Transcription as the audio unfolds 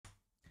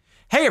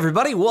Hey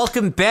everybody,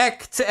 welcome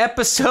back to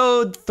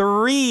episode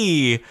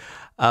 3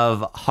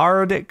 of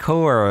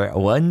Hardcore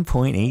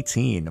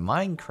 1.18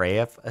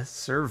 Minecraft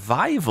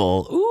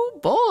Survival. Ooh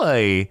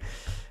boy.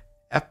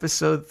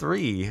 Episode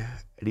 3.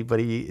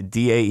 Anybody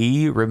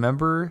DAE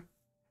remember?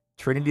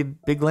 Trinity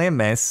Big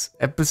Landmass,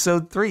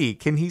 episode 3.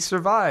 Can he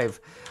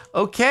survive?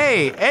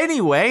 Okay,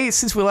 anyway,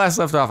 since we last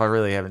left off, I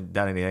really haven't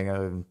done anything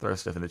other than throw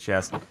stuff in the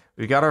chest.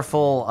 We got our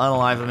full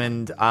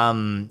unalivement.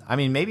 I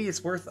mean, maybe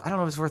it's worth, I don't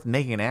know if it's worth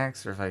making an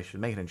axe or if I should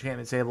make an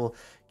enchantment table,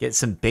 get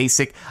some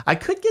basic, I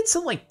could get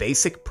some like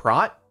basic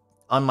prot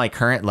on my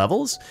current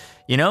levels,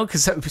 you know,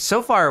 because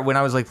so far when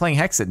I was like playing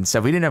Hexit and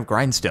stuff, we didn't have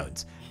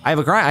grindstones.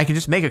 I can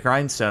just make a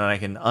grindstone and I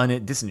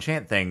can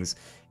disenchant things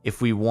if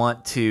we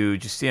want to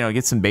just, you know,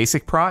 get some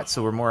basic prot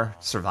so we're more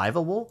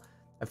survivable.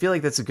 I feel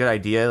like that's a good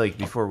idea, like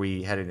before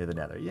we head into the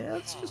nether. Yeah,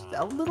 it's just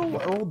a little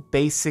old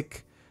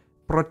basic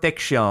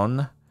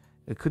protection.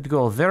 It could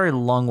go a very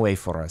long way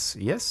for us.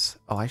 Yes?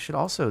 Oh, I should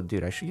also,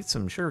 dude, I should get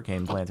some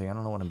sugarcane planting. I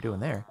don't know what I'm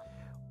doing there.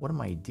 What am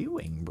I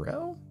doing,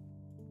 bro?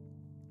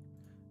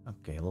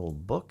 Okay, a little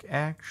book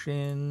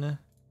action.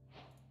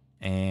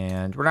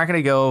 And we're not going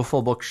to go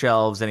full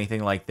bookshelves,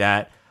 anything like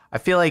that. I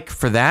feel like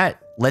for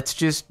that, let's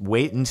just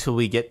wait until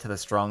we get to the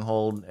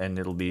stronghold and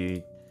it'll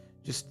be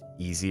just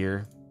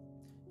easier,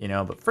 you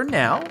know. But for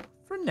now,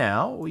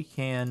 we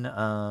can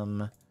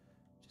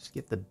just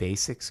get the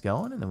basics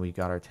going, and then we've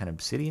got our 10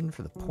 obsidian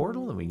for the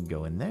portal, and we can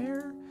go in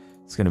there.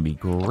 It's gonna be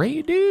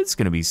great, dude. It's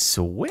gonna be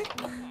swick.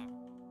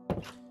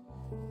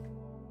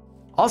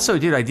 Also,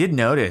 dude, I did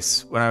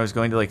notice when I was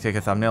going to like take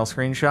a thumbnail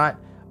screenshot,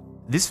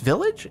 this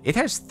village, it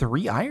has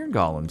 3 iron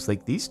golems.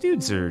 Like these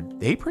dudes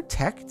they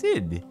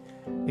protected.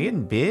 They're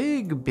getting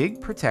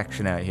big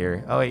protection out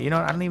here. Oh, wait, you know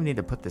what? I don't even need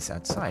to put this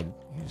outside.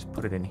 You just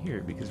put it in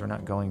here because we're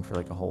not going for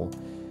like a whole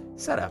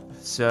setup.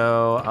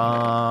 So,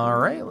 all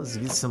right, let's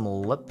get some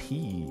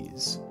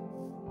lapis.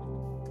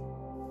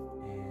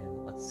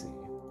 And let's see.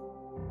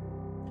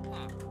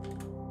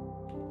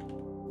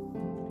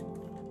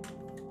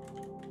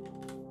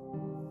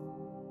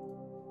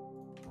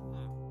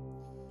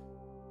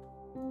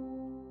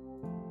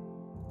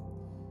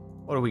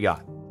 What do we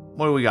got?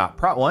 What do we got?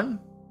 Prot 1?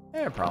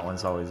 Yeah, Prot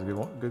 1's always a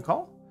good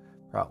call.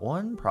 Prot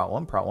 1, Prot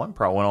 1, Prot 1,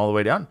 Prot 1 all the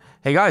way down.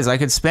 Hey guys, I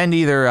could spend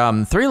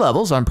either 3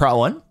 levels on Prot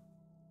 1,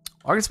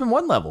 or I could spend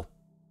 1 level.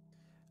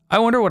 I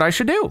wonder what I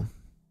should do.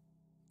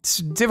 It's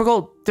a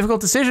difficult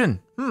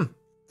decision. I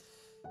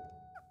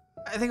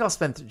think I'll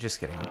spend, just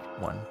kidding,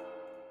 1.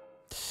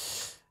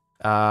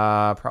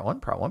 Prot 1,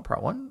 Prot 1,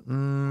 Prot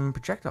 1.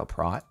 Projectile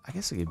Prot. I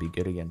guess it could be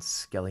good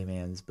against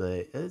Skellymans,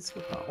 but let's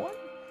go Prot 1.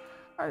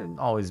 I'm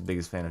always the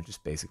biggest fan of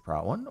just basic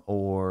Prot 1,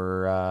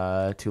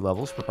 or 2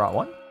 levels for Prot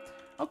 1.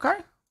 Okay.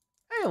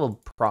 Hey, a little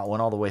Prot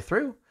 1 all the way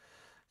through.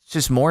 It's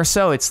just more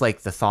so, it's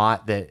like the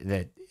thought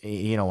that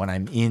you know, when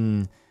I'm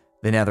in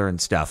the nether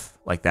and stuff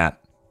like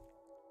that,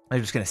 they're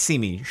just going to see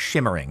me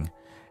shimmering,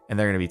 and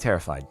they're going to be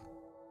terrified.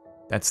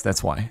 That's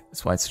why.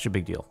 That's why it's such a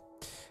big deal.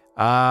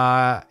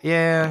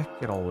 Yeah,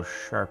 good old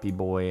Sharpie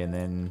boy, and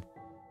then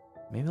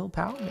maybe a little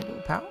power,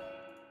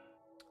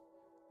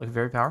 Looking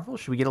very powerful.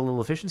 Should we get a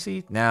little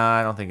efficiency? Nah,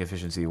 I don't think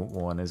efficiency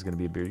 1 is going to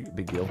be a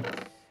big deal.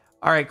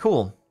 All right,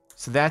 cool.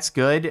 So that's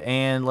good.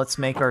 And let's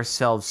make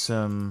ourselves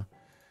some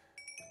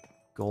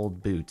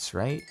gold boots,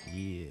 right?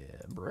 Yeah,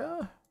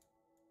 bruh.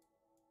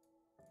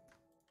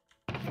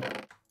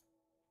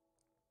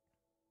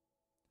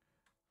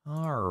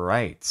 All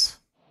right.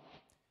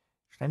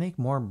 Should I make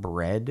more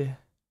bread?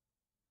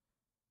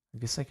 I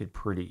guess I could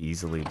pretty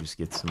easily just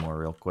get some more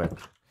real quick.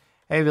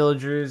 Hey,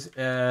 villagers,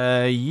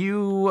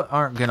 you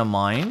aren't gonna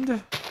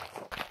mind,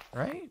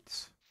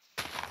 right?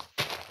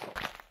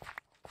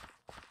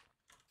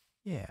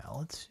 Yeah,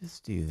 let's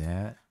just do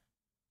that.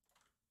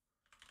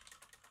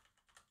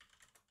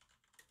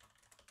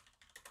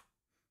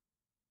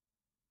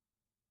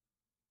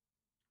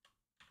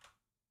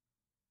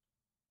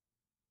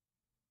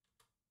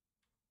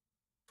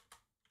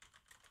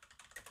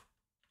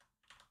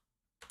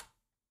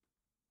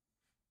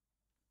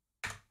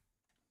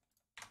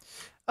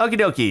 Okie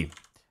dokie.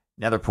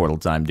 Nether portal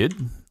time, dude.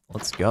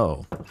 Let's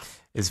go.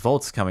 Is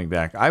Volt's coming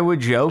back? I would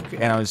joke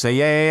and I would say,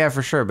 yeah,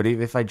 for sure. But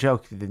if I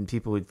joke, then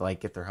people would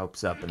like get their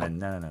hopes up, and then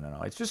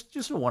no. It's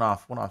just a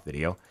one-off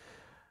video.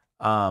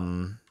 All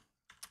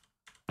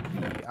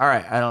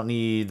right, I don't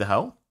need the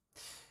hoe.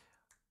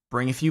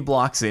 Bring a few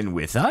blocks in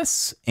with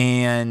us,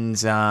 and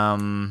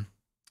don't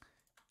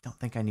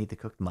think I need the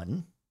cooked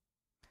mutton.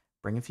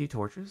 Bring a few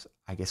torches.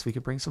 I guess we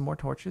could bring some more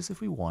torches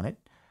if we wanted.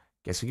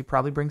 Guess we could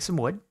probably bring some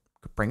wood.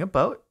 Could bring a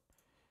boat.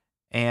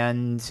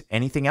 And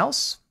anything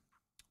else?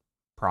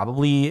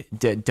 Probably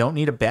don't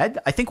need a bed.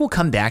 I think we'll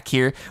come back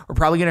here. We're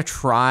probably going to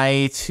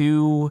try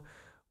to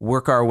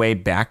work our way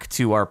back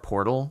to our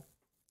portal,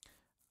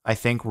 I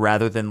think,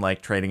 rather than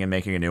like trading and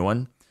making a new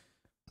one.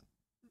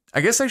 I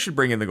guess I should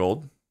bring in the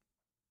gold.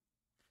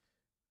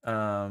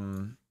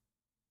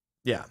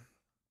 Yeah.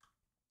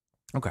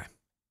 Okay.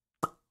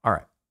 All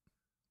right.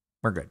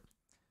 We're good.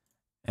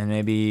 And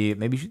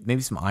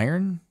maybe some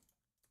iron.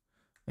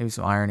 Maybe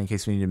some iron in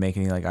case we need to make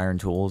any like iron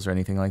tools or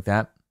anything like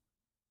that.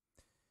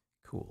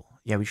 Cool.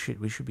 Yeah, we should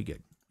be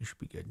good. We should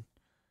be good.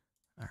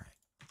 All right.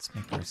 Let's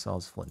make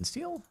ourselves flint and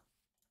steel.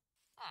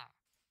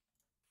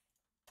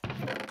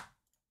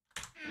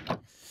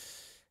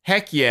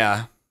 Heck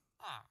yeah.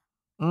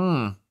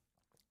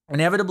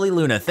 Inevitably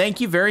Luna,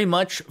 thank you very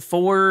much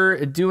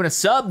for doing a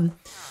sub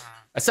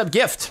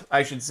gift,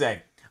 I should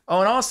say. Oh,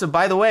 and also,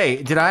 by the way,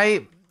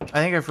 I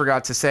think I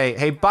forgot to say,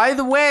 hey, by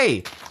the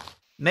way,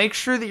 make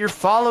sure that you're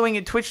following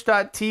at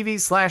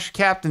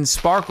twitch.tv/Captain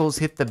Sparkles.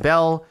 Hit the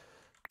bell,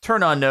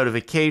 turn on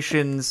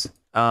notifications,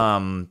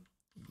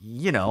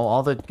 you know,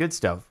 all the good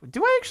stuff.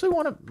 Do I actually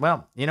want to?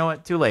 Well, you know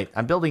what? Too late.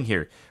 I'm building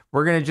here.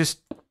 We're gonna just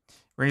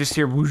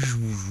hear whoosh,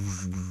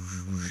 whoosh,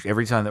 whoosh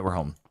every time that we're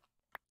home.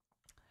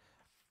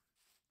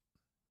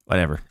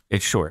 Whatever.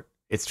 It's short.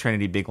 It's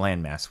Trinity Big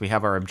Landmass. We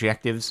have our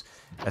objectives.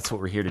 That's what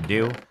we're here to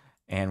do.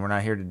 And we're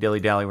not here to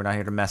dilly-dally. We're not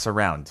here to mess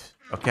around.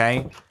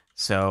 Okay?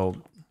 So,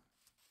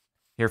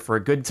 here for a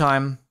good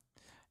time.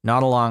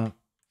 Not a long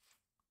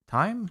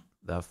time.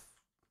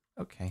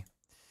 Okay.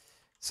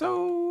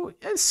 So,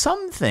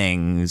 some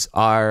things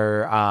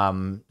are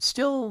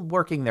still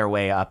working their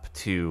way up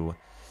to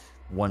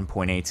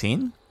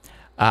 1.18.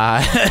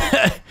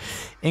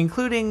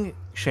 Including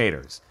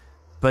shaders.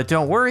 But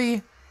don't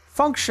worry.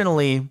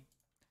 Functionally,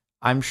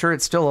 I'm sure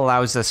it still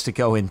allows us to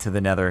go into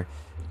the Nether.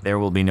 There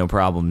will be no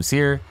problems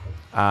here.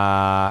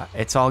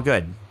 It's all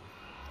good.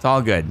 It's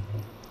all good.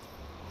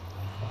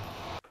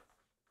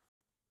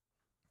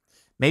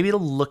 Maybe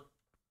it'll look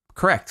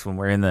correct when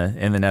we're in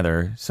the Nether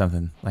or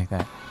something like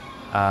that.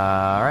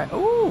 All right.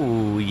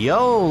 Ooh,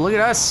 yo, look at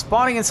us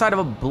spawning inside of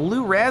a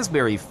blue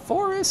raspberry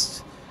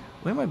forest.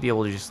 We might be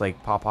able to just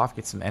like pop off,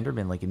 get some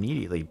Enderman like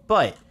immediately.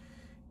 But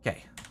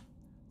okay,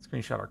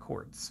 screenshot our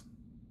cords.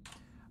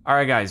 All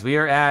right, guys, we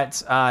are at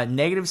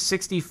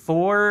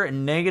 -64,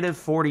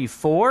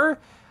 -44.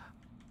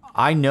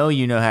 I know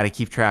you know how to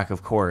keep track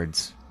of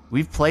cords.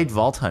 We've played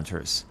Vault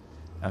Hunters,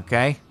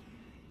 okay?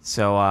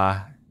 So,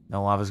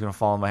 no lava's gonna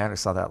fall in my head. I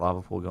saw that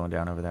lava pool going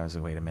down over there. I was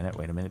like, wait a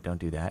minute, don't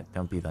do that.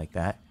 Don't be like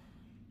that.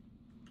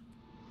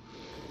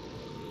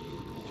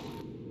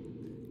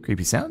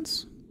 Creepy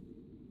sounds.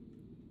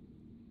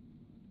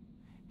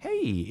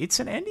 Hey, it's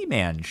an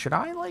Endyman. Should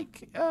I,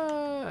 like,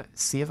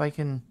 see if I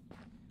can...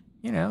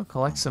 you know,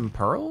 collect some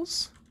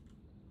pearls.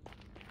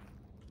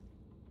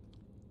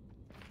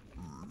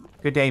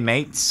 Good day,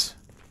 mates.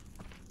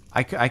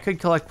 I could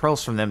collect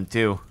pearls from them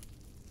too.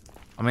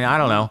 I mean, I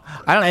don't know.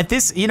 At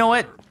this, you know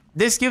what?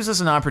 This gives us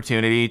an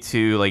opportunity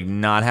to like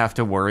not have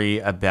to worry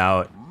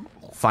about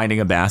finding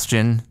a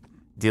bastion,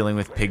 dealing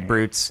with pig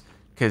brutes.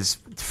 Because,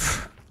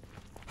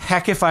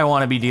 heck, if I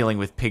want to be dealing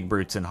with pig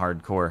brutes in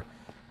hardcore,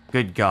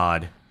 good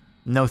God,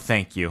 no,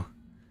 thank you.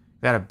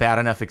 I've had a bad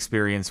enough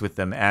experience with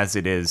them as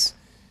it is.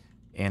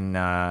 In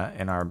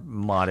our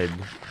modded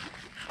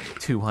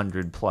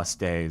 200+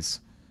 days.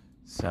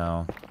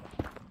 So.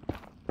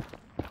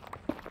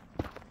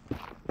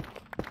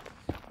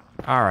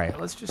 Alright,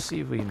 let's just see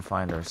if we can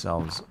find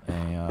ourselves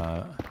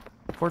a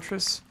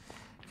fortress.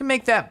 We can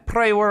make that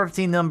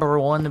priority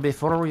 #1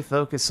 before we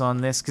focus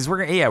on this. Because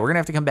we're gonna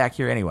have to come back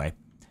here anyway.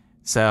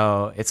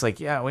 So it's like,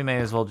 yeah, we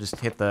may as well just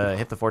hit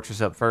the fortress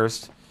up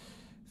first.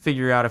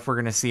 Figure out if we're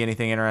gonna see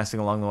anything interesting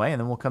along the way, and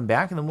then we'll come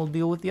back and then we'll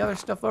deal with the other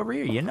stuff over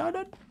here. You know,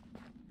 dude?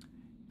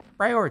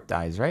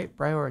 Prioritize, right?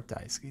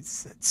 Prioritize.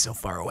 It's so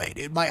far away,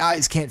 dude. My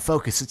eyes can't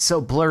focus. It's so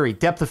blurry.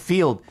 Depth of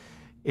field.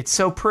 It's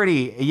so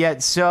pretty,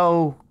 yet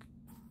so...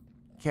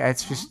 yeah,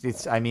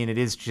 I mean,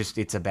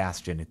 it's a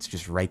bastion. It's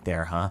just right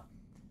there, huh?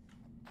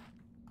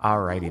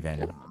 Alrighty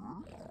then.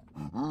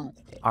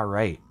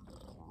 Alright.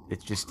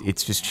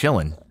 It's just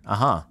chilling.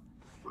 Uh-huh.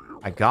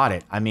 I got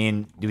it. I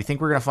mean, do we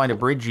think we're gonna find a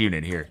bridge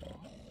unit here?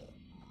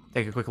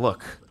 Take a quick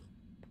look.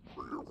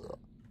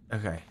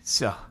 Okay,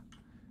 so...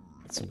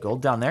 got some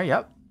gold down there,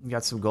 yep.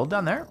 Got some gold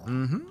down there.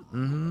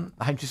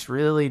 I just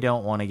really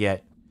don't want to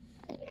get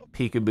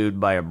peekabooed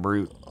by a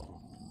brute.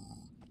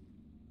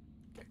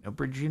 Okay, no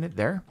bridge unit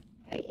there.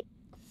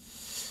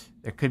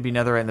 There could be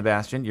netherite in the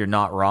bastion. You're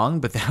not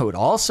wrong, but that would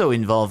also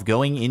involve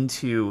going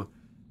into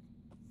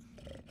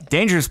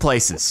dangerous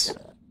places.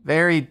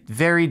 Very,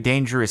 very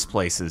dangerous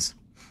places.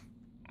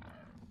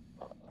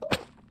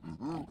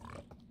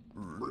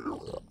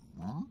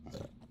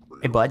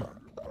 Hey, bud.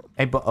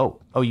 Hey,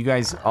 oh, you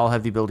guys all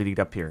have the ability to get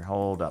up here.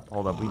 Hold up.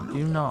 We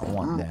do not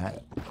want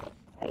that.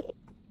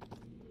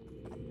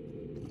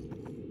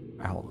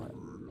 Hold on.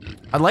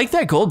 I like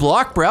that gold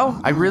block, bro.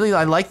 I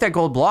like that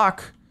gold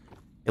block.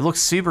 It looks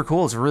super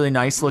cool. It's a really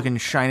nice looking,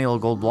 shiny little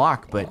gold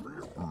block, but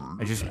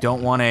I just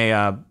don't want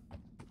a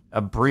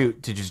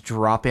brute to just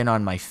drop in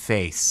on my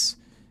face.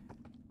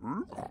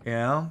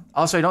 Yeah.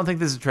 Also, I don't think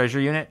this is a treasure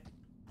unit.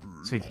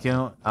 So I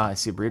don't, I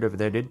see a brute over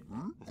there, dude.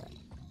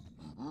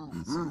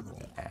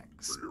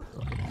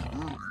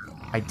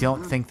 I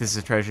don't think this is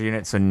a treasure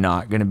unit, so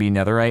not gonna be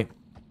netherite.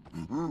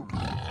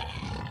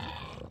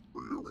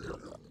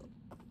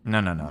 No.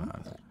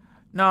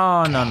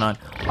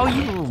 Oh,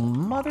 you little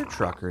mother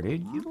trucker,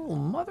 dude. You little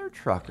mother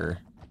trucker.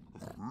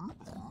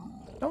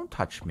 Don't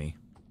touch me.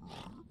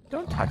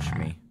 Don't touch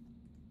me.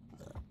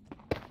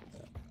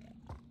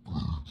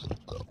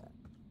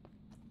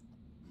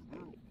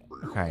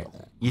 Okay.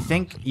 You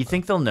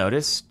think they'll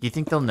notice? Do you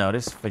think they'll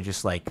notice if I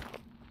just like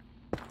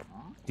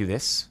do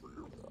this?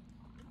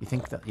 You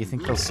think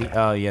they'll see?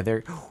 Oh yeah,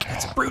 there. Oh,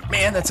 that's a brute,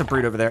 man. That's a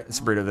brute over there. That's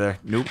a brute over there.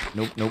 Nope,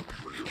 nope, nope.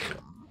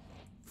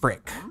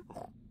 Frick.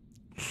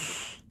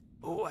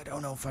 Oh, I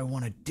don't know if I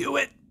want to do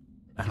it.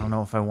 I don't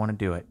know if I want to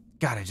do it.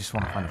 God, I just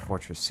want to find a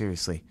fortress.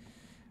 Seriously.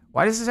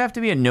 Why does this have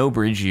to be a no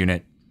bridge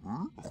unit?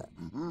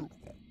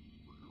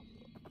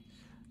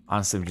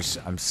 Honestly,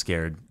 I'm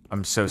scared.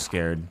 I'm so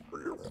scared.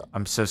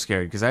 I'm so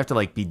scared because I have to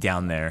like be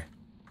down there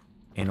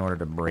in order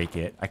to break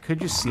it. I could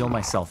just seal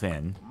myself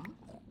in.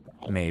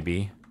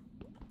 Maybe.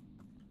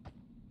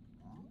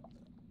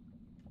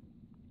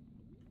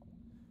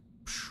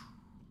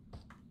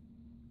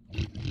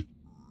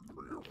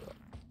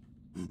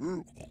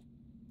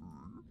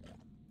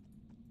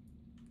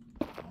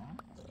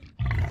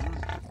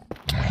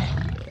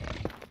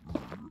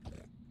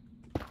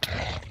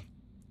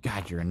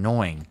 God, you're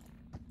annoying.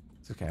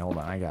 It's okay, hold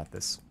on, I got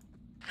this.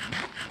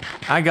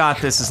 I got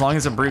this, as long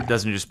as a brute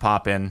doesn't just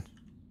pop in.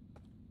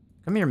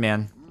 Come here,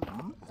 man.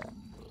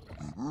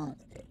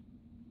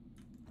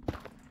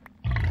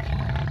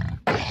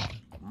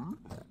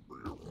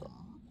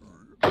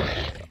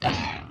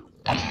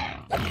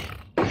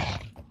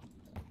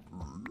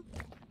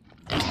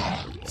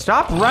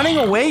 Stop running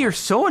away, you're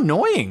so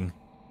annoying.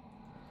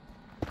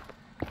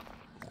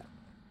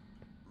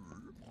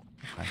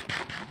 Okay.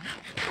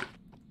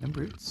 No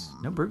brutes,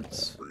 no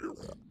brutes.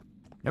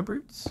 No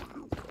brutes.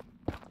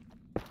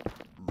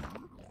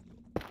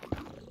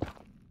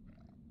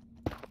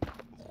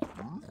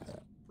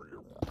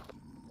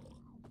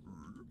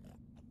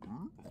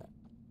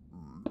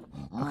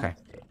 Okay.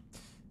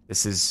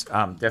 This is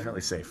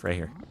definitely safe right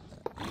here.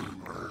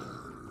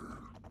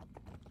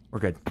 We're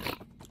good.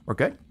 We're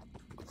good.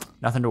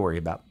 Nothing to worry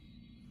about.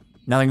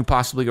 Nothing could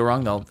possibly go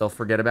wrong. They'll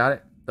forget about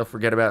it. They'll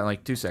forget about it in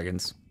like 2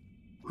 seconds.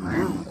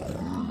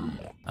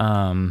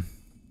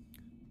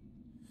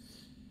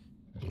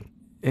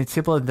 It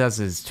does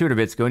is 200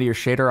 bits. Go into your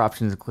shader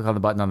options and click on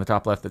the button on the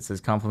top left that says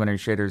complementary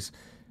shaders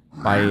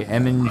by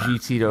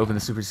MNGT to open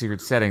the super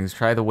secret settings.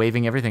 Try the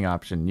waving everything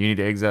option. You need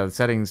to exit out the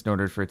settings in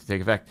order for it to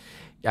take effect.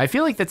 I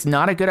feel like that's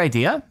not a good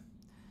idea.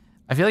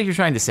 I feel like you're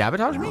trying to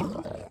sabotage me,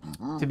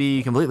 to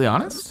be completely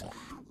honest.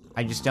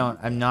 I just don't,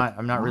 I'm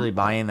not really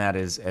buying that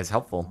as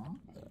helpful.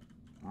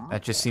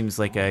 That just seems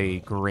like a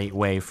great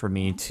way for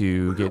me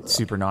to get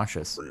super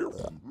nauseous.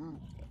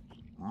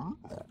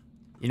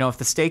 You know, if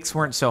the stakes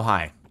weren't so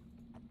high,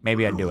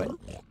 maybe I'd do it.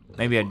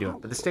 Maybe I'd do it.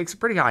 But the stakes are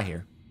pretty high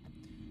here.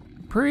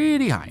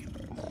 Pretty high.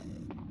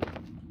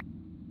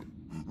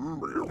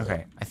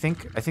 Okay, I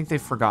think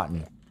they've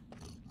forgotten.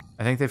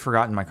 I think they've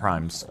forgotten my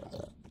crimes.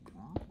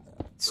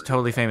 It's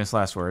totally famous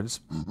last words.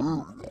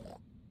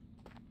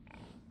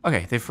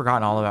 Okay, they've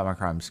forgotten all about my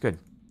crimes. Good.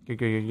 Good,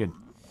 good, good, good.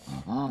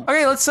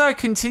 Okay, let's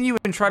continue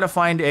and try to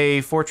find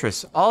a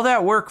fortress. All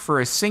that work for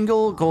a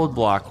single gold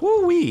block.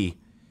 Woo-wee.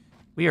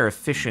 We are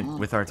efficient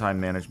with our time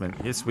management.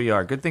 Yes, we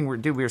are. Good thing we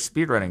are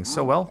speedrunning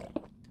so well.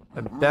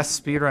 The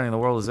best speedrunning the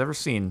world has ever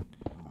seen.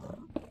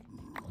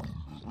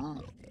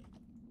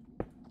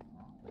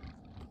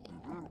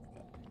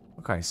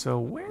 Okay, so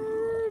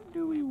where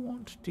do we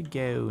want to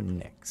go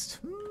next?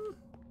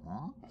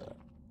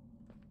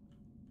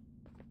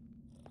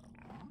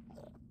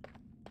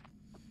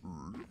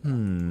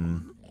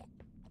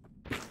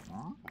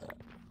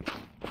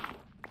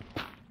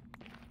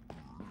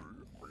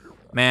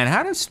 Man,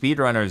 how do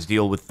speedrunners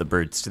deal with the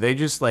brutes? Do they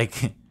just,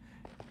 like,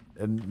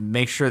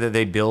 make sure that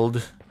they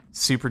build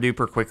super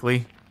duper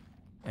quickly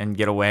and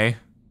get away?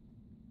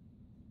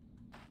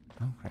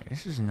 Okay,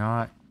 this is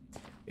not...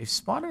 They've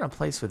spawned in a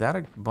place without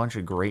a bunch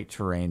of great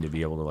terrain to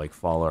be able to, like,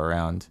 follow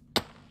around.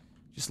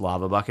 Just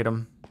lava bucket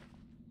them.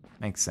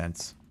 Makes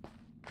sense.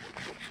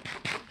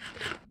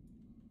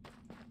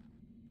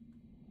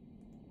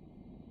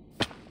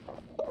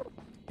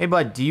 Hey,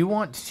 bud, do you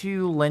want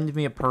to lend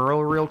me a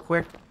pearl real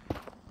quick?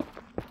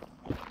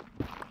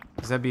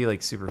 Because that'd be,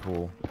 like, super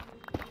cool.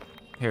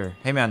 Here.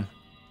 Hey, man.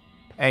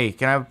 Hey,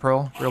 can I have a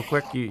pearl real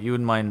quick? You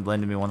wouldn't mind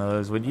lending me one of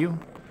those, would you?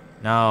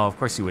 No, of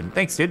course you wouldn't.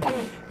 Thanks, dude.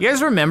 You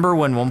guys remember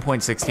when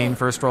 1.16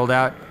 first rolled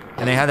out?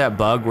 And they had that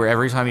bug where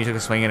every time you took a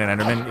swing at an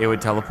Enderman, it would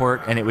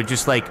teleport, and it would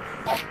just, like,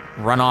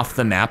 run off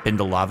the map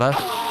into lava?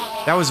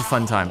 That was a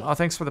fun time. Oh,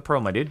 thanks for the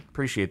pearl, my dude.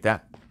 Appreciate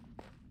that.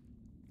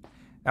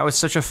 That was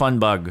such a fun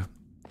bug.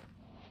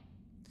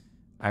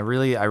 I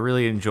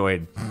really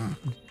enjoyed.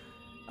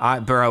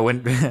 Bro,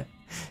 when...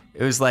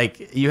 It was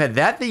like, you had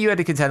that you had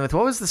to contend with.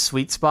 What was the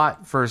sweet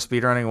spot for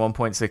speedrunning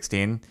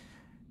 1.16?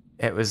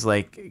 It was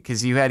like,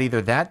 because you had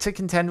either that to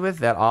contend with,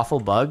 that awful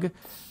bug,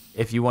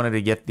 if you wanted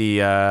to get the,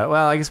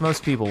 well, I guess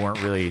most people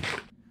weren't really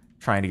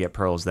trying to get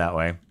pearls that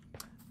way.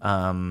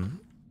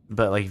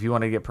 But like, if you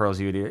wanted to get pearls,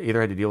 you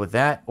either had to deal with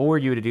that, or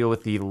you had to deal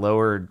with the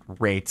lowered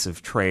rates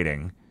of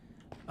trading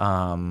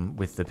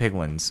with the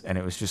piglins. And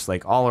it was just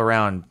like all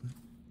around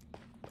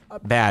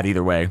bad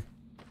either way.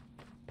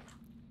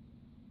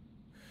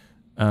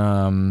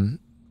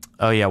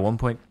 Oh yeah,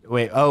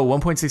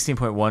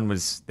 1.16.1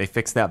 was they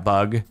fixed that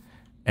bug,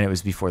 and it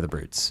was before the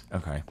brutes.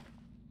 Okay.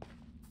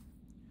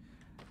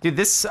 Dude,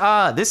 this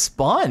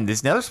spawn,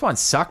 this nether spawn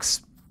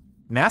sucks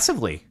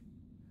massively.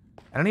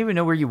 I don't even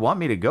know where you want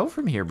me to go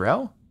from here,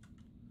 bro.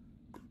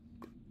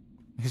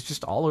 It's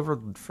just all over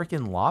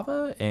freaking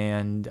lava,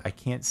 and I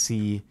can't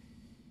see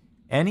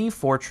any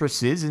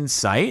fortresses in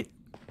sight.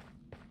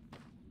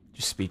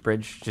 Just speed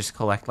bridge, just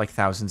collect like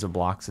thousands of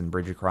blocks and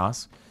bridge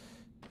across.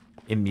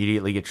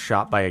 Immediately get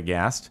shot by a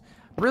ghast.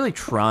 I'm really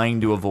trying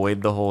to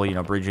avoid the whole, you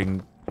know,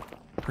 bridging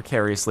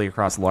precariously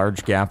across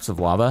large gaps of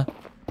lava.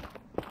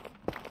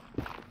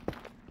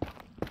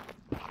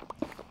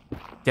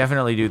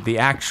 Definitely, dude. The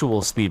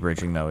actual speed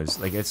bridging, though, is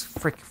like, it's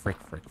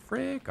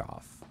frick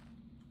off.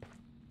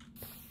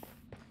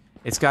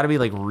 It's got to be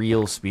like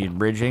real speed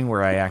bridging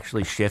where I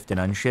actually shift and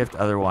unshift.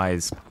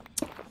 Otherwise,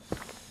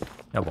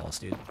 no balls,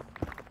 dude.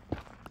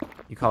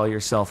 You call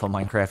yourself a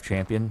Minecraft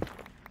champion?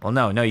 Well,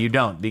 no, you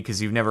don't, because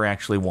you've never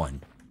actually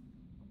won.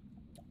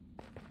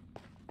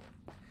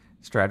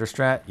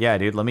 Strat? Yeah,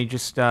 dude, let me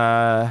just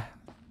get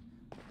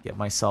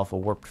myself a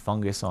warped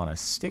fungus on a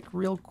stick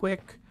real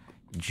quick.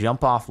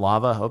 Jump off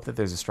lava, hope that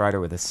there's a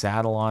strider with a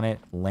saddle on it,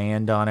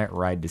 land on it,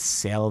 ride to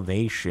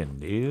salvation,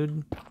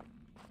 dude.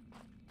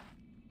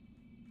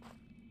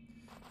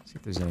 See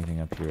if there's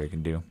anything up here I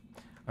can do.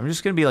 I'm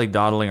just gonna be like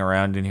dawdling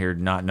around in here,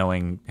 not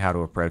knowing how to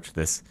approach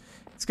this.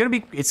 It's gonna be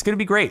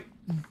great.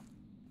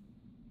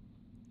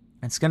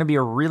 It's gonna be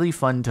a really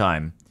fun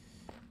time.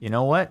 You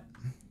know what?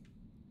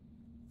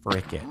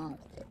 Frick it.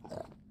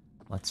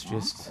 Let's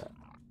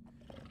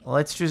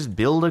just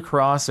build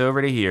across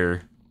over to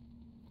here.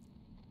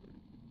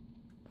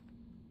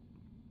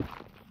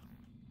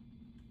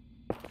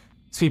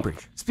 Speed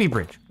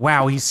bridge.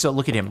 Wow, he's so,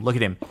 look at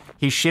him.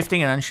 He's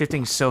shifting and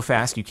unshifting so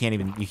fast you can't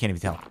even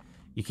tell.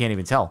 You can't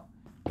even tell.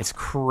 It's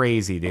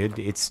crazy, dude.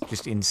 It's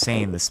just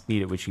insane the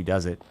speed at which he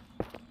does it.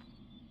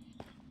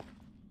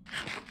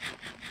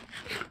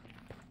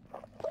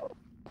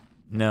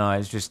 No,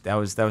 it's just that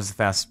was the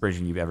fastest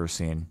bridging you've ever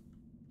seen.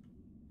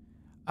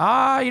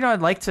 You know,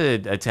 I'd like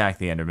to attack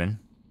the Enderman.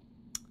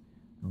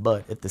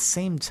 But at the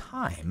same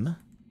time,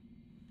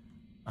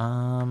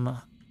 I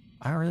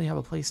don't really have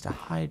a place to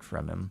hide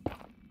from him.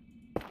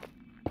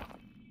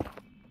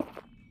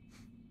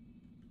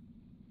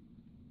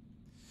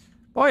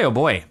 Boy, oh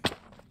boy.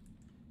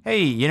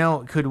 Hey, you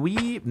know, could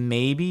we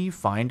maybe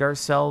find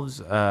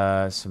ourselves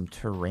some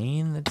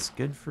terrain that's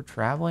good for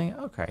traveling?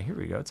 Okay, here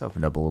we go. It's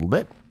opened up a little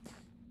bit.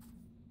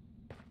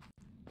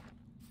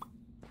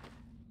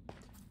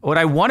 What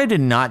I wanted to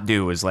not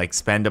do was, like,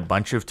 spend a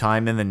bunch of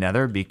time in the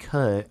nether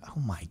because... Oh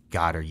my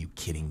god, are you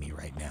kidding me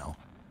right now?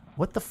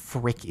 What the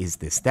frick is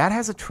this? That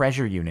has a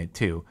treasure unit,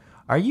 too.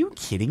 Are you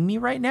kidding me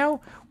right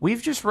now?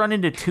 We've just run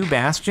into 2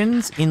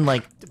 bastions in,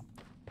 like,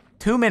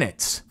 2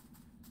 minutes.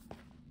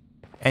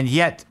 And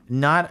yet,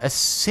 not a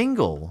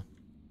single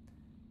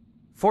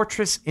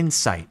fortress in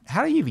sight.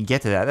 How do you even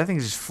get to that? That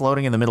thing's just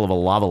floating in the middle of a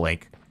lava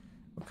lake.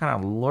 What kind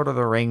of Lord of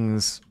the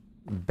Rings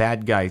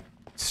bad guy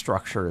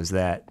structure is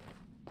that?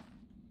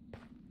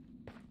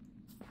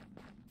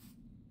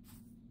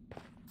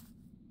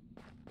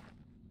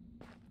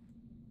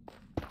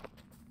 I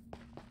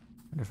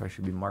wonder if I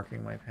should be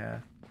marking my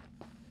path.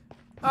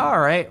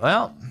 Alright,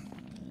 well.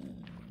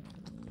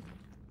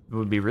 It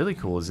would be really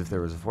cool is if there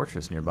was a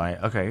fortress nearby.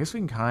 Okay, I guess we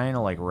can kind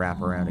of like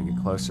wrap around and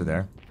get closer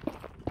there.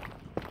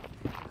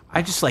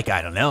 I just like,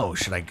 I don't know.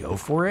 Should I go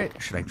for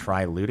it? Should I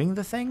try looting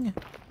the thing?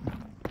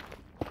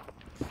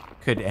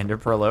 Could Ender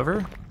Pearl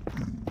over?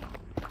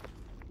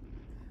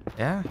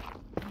 Yeah.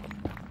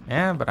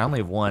 Yeah, but I only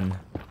have 1.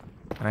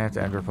 And I have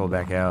to Ender Pearl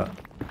back out.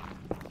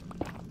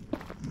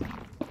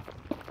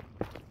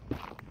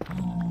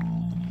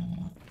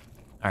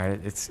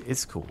 Alright,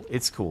 it's cool.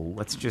 It's cool.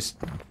 Let's just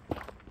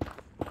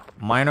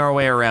mine our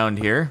way around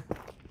here.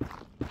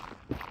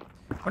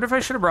 Wonder if I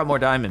should have brought more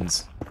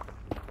diamonds.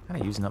 Kind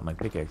of using up my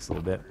pickaxe a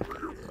little bit.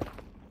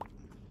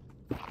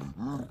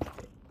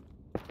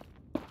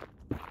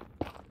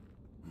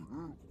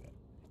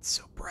 It's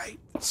so bright.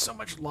 So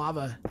much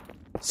lava.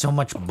 So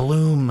much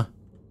bloom.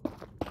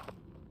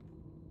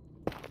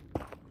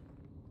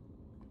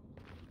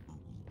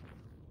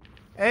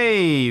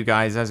 Hey, you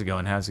guys. How's it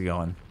going? How's it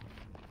going?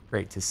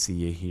 Great to see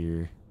you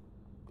here.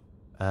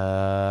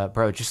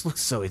 Bro, it just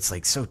looks so, it's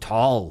like so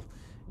tall.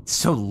 It's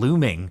so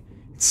looming.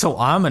 It's so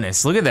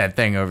ominous. Look at that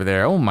thing over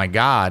there. Oh my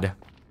god.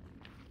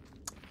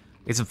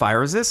 Get some fire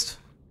resist?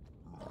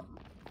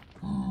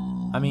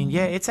 I mean,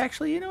 yeah, it's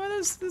actually, you know what,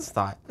 this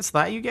thought.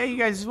 You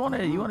guys want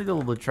to do a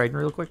little bit of trading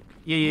real quick?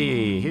 Yeah.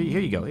 Here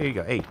you go.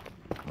 Hey,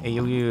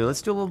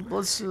 let's do a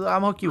little,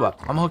 I'm hook you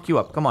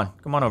up. Come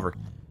on over.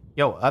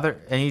 Yo,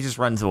 and he just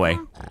runs away.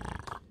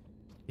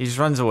 He's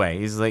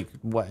like,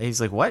 what? He's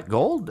like, what?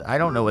 Gold? I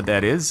don't know what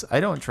that is. I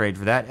don't trade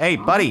for that. Hey,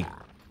 buddy.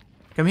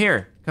 Come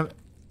here. Come.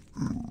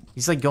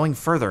 He's like going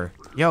further.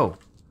 Yo,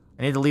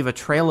 I need to leave a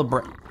trail of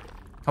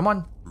Come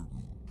on.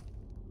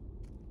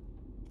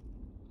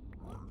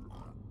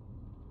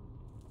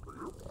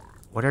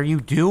 What are you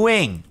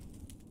doing?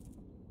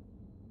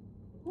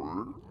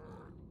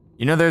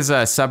 You know there's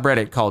a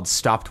subreddit called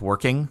Stopped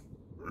Working?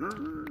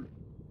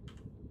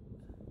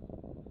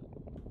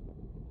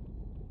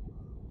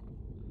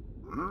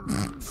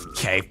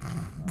 Okay,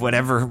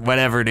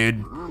 whatever,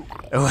 dude.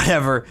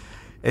 Whatever.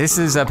 This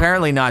is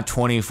apparently not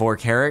 24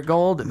 karat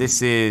gold.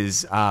 This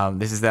is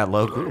that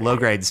low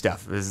grade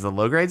stuff. This is the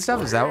low grade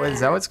stuff. Is that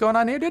what's going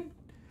on here, dude?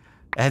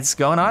 That's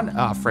going on?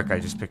 Oh frick, I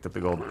just picked up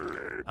the gold.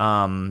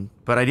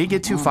 But I did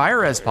get 2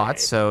 fire res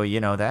pots, so you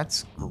know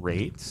that's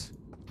great.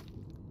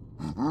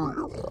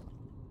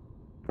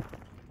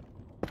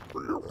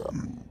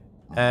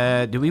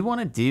 Do we want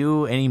to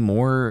do any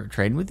more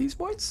trading with these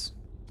boys?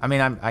 I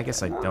mean, I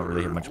guess I don't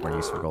really have much more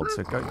use for gold,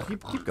 so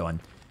keep going.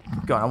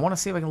 Keep going. I want to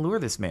see if I can lure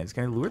this man's.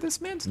 Can I lure this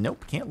man's?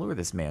 Nope, can't lure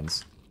this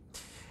man's.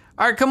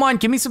 All right, come on,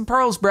 give me some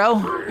pearls, bro.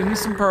 Give me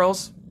some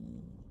pearls.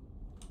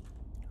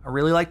 I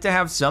really like to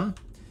have some.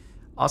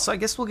 Also, I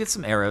guess we'll get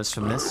some arrows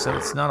from this, so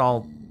it's not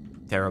all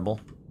terrible.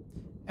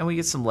 And we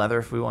get some leather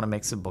if we want to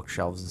make some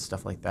bookshelves and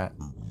stuff like that.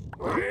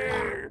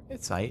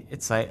 It's tight.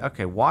 It's tight.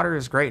 Okay, water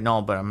is great and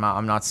all, but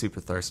I'm not super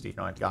thirsty. You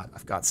know,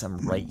 I've got some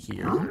right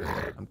here.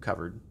 I'm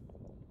covered.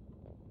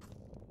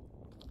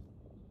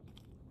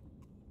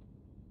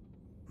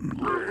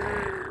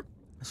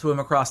 Swim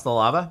across the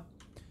lava,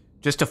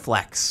 just to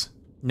flex.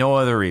 No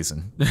other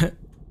reason.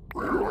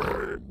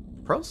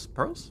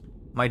 Pearls,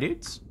 my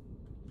dudes.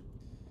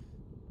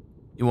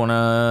 You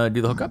wanna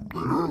do the hookup?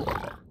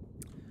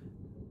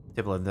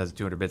 Tip 11 does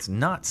 200 bits.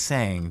 Not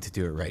saying to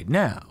do it right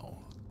now,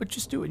 but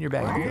just do it in your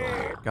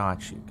bag.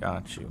 Got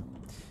you.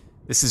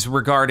 This is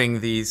regarding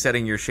the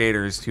setting your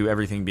shaders to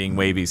everything being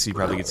wavy, so you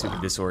probably get super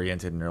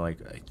disoriented and you're like,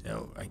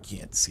 I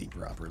can't see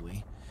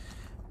properly.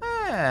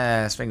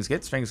 String's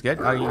good.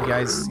 Oh, you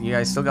guys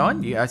still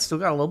going? You guys still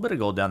got a little bit of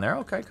gold down there.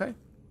 Okay.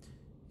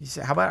 You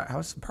say, how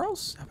about some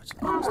pearls? It's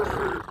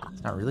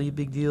not really a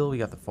big deal. We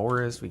got the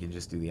forest. We can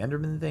just do the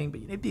Enderman thing,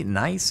 but it'd be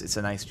nice. It's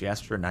a nice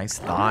gesture, a nice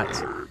thought.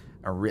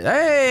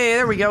 Hey,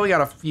 there we go. We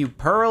got a few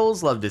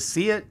pearls. Love to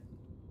see it.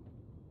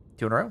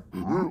 2 in a row?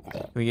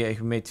 We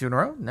made 2 in a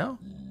row? No?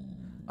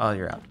 Oh,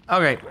 you're out.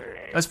 Okay.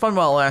 It was fun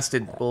while it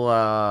lasted.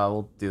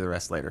 We'll do the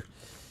rest later.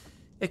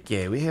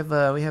 Okay, we have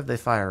the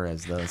fire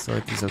res though, so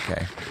it is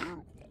okay.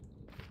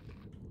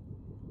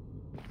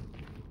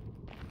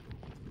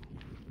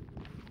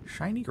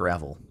 Shiny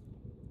gravel.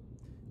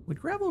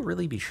 Would gravel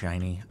really be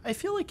shiny? I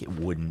feel like it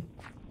wouldn't.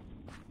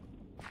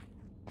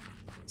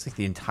 It's like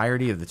the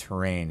entirety of the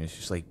terrain is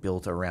just like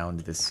built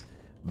around this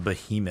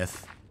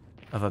behemoth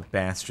of a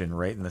bastion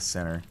right in the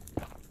center.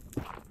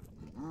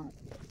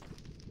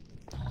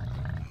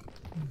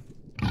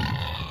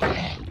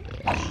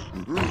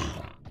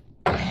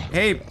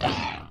 Hey,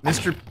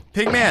 Mr.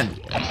 Pigman,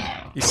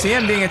 you see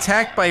I'm being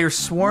attacked by your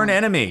sworn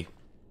enemy,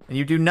 and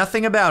you do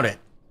nothing about it.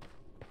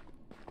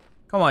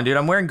 Come on, dude,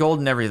 I'm wearing gold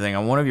and everything.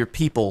 I'm one of your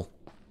people.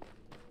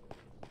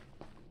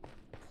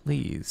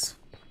 Please.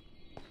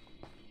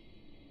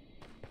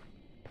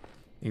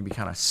 You'd be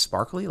kind of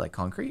sparkly like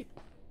concrete?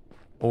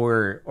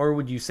 Or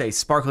would you say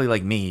sparkly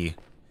like me?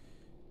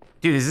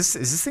 Dude, is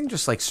this thing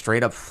just like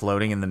straight up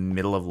floating in the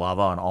middle of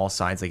lava on all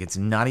sides? Like it is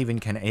not even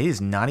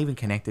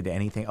connected to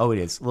anything. Oh, it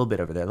is. A little bit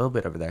over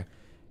there.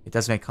 It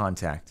does make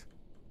contact.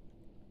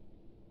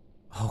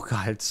 Oh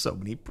god, it's so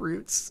many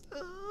brutes.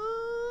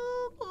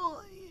 Oh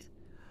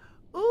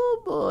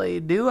boy.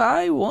 Do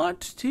I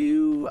want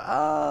to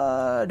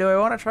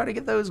try to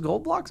get those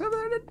gold blocks over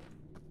there, dude?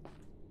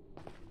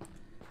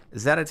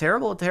 Is that a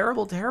terrible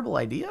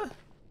idea?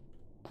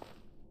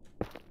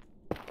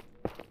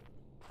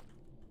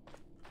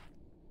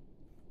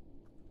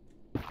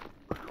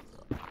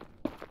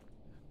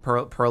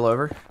 Pearl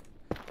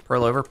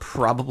over,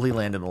 probably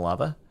land in the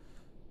lava.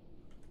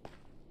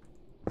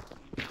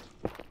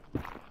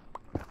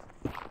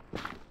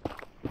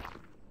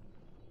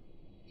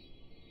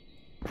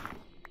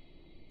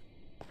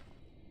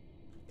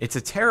 It's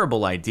a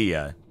terrible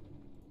idea,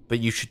 but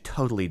you should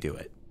totally do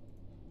it.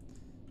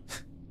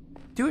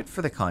 Do it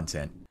for the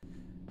content.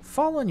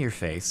 Fall on your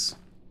face.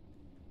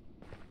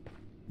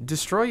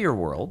 Destroy your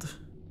world.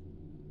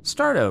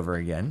 Start over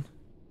again.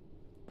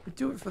 But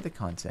do it for the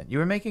content. You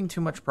were making too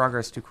much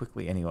progress too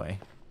quickly anyway.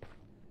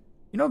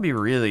 You know, it'd be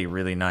really,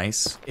 really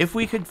nice if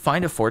we could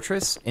find a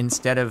fortress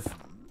instead of,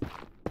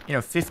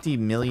 50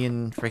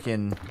 million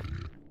freaking...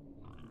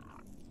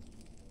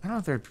 I don't know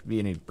if there'd be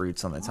any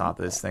brutes on the top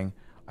of this thing.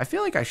 I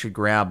feel like I should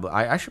grab...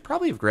 I should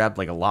probably have grabbed,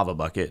 like, a lava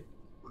bucket.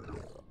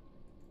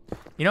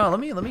 You know, let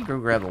me go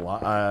grab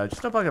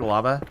just a bucket of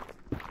lava.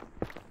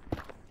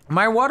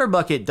 My water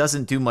bucket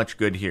doesn't do much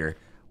good here.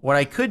 What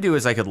I could do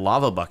is I could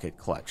lava bucket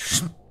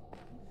clutch.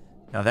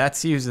 Now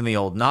that's using the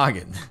old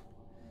noggin.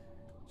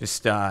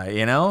 Just,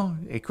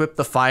 equip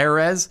the fire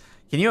res.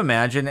 Can you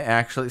imagine,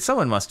 actually,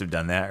 someone must have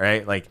done that,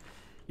 right? Like,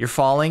 you're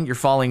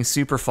falling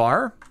super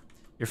far.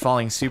 You're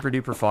falling super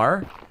duper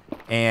far.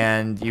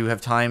 And you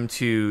have time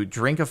to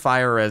drink a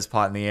fire res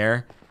pot in the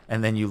air,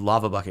 and then you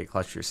lava bucket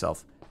clutch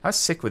yourself. How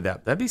sick would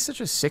that? That'd be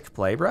such a sick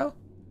play, bro.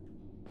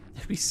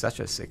 That'd be such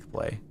a sick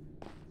play.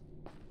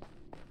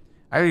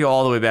 I gotta go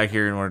all the way back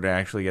here in order to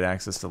actually get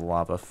access to the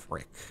lava.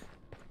 Frick.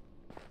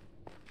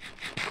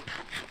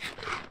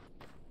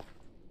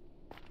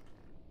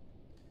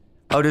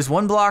 Oh, does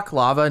 1 block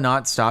lava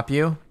not stop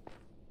you?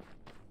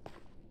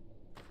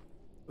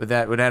 Would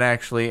that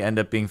actually end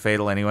up being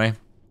fatal anyway?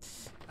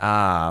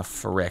 Ah,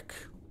 frick.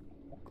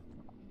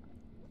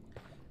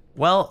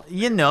 Well,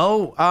 you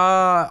know,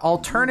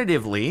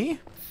 alternatively,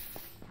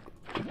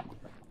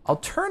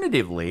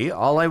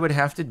 all I would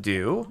have to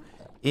do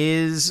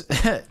is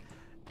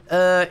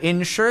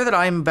ensure that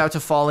I'm about to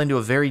fall into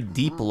a very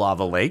deep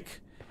lava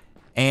lake,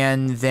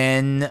 and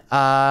then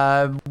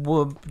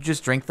we'll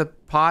just drink the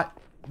pot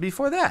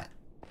before that.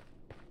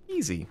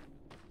 Easy.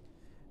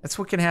 That's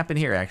what can happen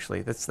here,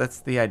 actually. That's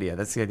the idea.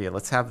 That's the idea.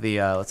 Let's have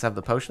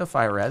the potion of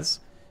fire res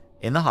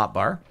in the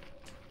hotbar.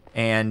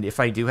 And if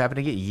I do happen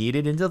to get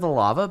yeeted into the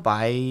lava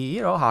by,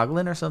 you know,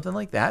 Hoglin or something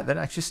like that, then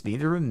I just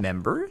need to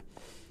remember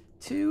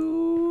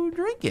to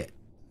drink it.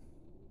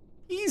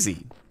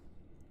 Easy.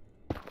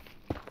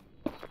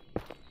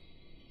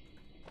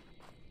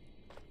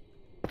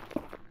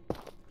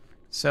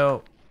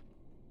 So,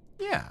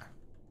 yeah.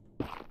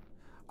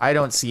 I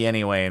don't see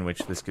any way in which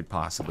this could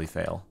possibly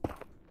fail.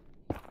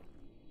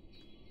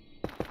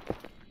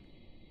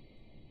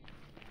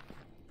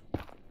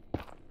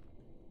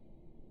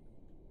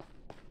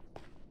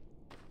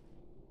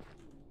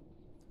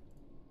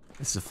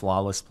 This is a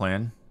flawless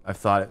plan. I've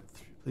thought it.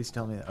 Please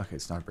tell me that. Okay,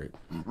 it's not a brute.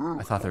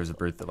 I thought there was a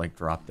brute that like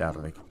dropped out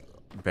of like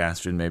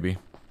Bastion maybe.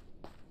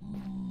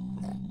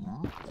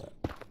 All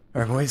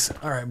right, boys.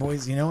 All right,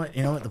 boys. You know what?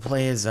 You know what? The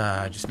play is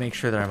just make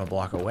sure that I'm a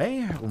block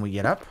away when we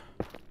get up.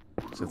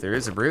 So if there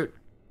is a brute,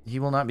 he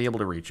will not be able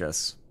to reach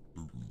us.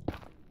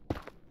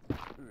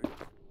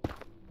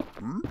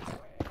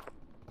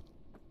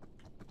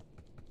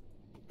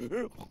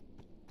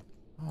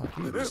 Oh,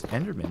 dude, there's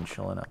Enderman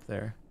chilling up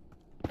there.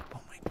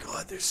 Oh my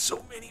god, there's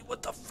so many.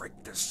 What the frick?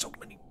 There's so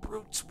many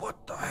brutes.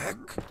 What the heck?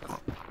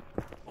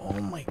 Oh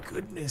my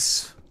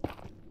goodness.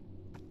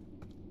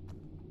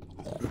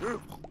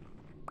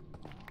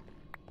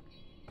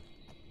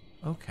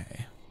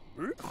 Okay.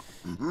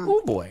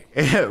 Oh boy.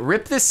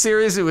 Rip this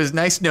series. It was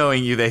nice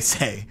knowing you, they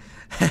say.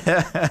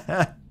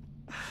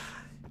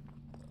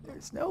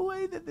 There's no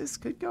way that this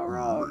could go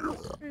wrong.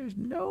 There's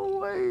no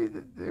way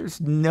that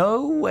there's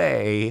no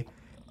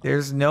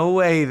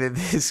way that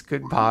this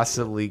could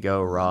possibly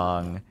go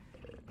wrong.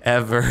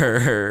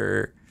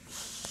 Ever.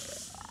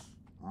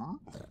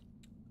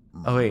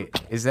 Oh wait,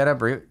 is that a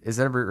brute? Is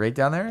that a brute right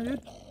down there, dude?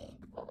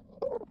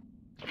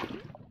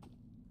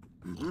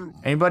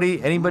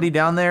 Anybody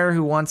down there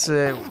who wants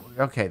to...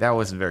 Okay, that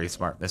wasn't very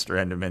smart, Mr.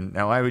 Enderman.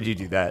 Now, why would you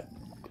do that?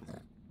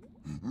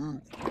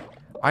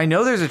 I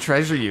know there's a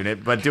treasure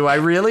unit, but do I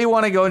really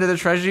want to go into the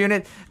treasure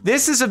unit?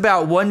 This is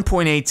about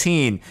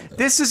 1.18.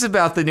 This is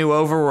about the new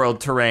overworld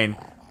terrain.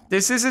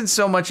 This isn't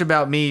so much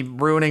about me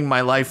ruining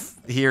my life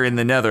here in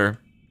the Nether.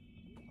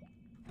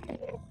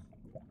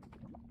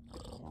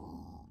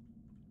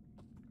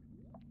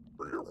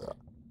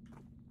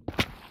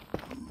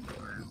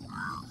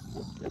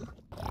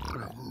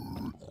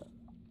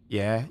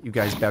 Yeah, you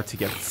guys about to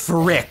get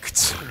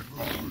fricked.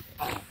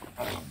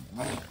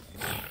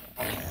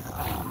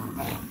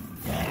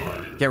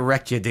 Get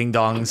wrecked, you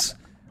ding-dongs.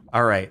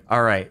 Alright,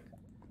 alright.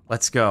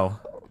 Let's go.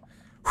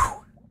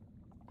 Whew.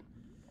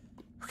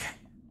 Okay.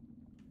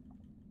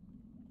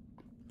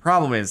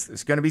 Problem is,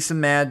 there's gonna be some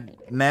mad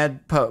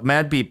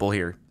people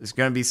here. There's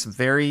gonna be some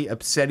very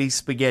upsetty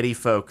spaghetti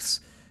folks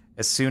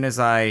as soon as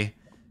I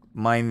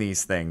mine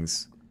these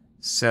things.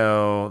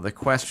 So, the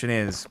question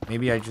is,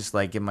 maybe I just,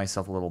 like, give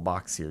myself a little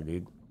box here,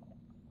 dude.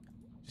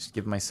 Just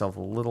give myself a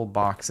little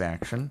box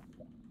action.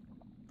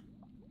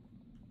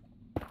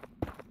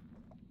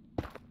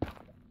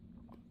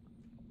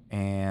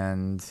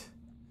 And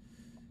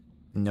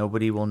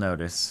nobody will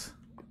notice.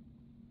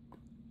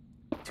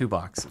 2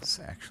 boxes,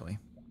 actually.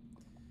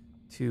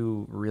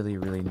 2 really,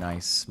 really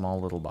nice, small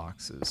little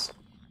boxes.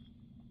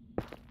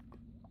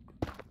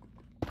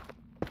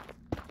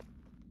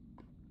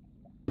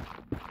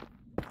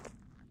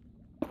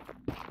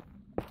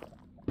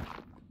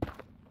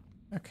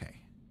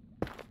 Okay.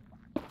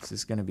 This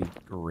is gonna be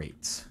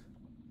great.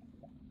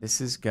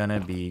 This is gonna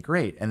be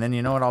great. And then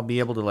you know what? I'll be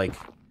able to, like,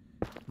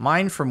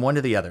 mine from one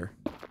to the other.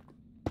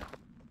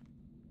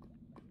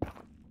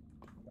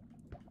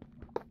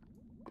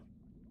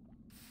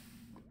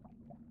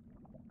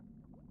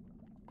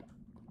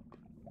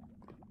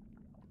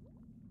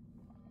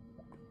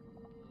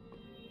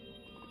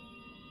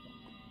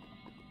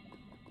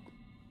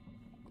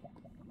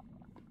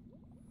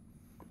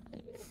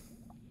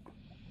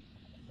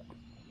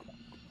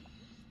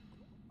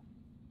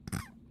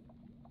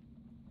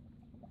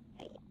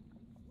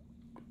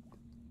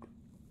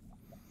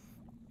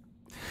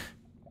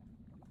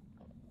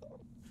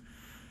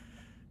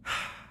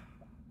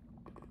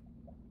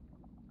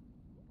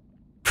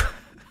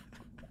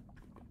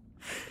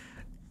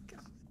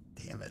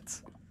 Damn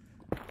it.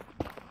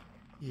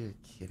 You're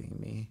kidding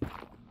me.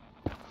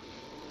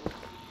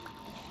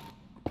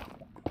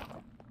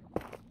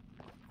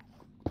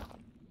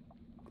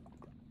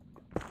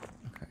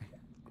 Okay.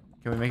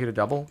 Can we make it a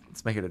double?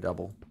 Let's make it a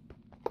double.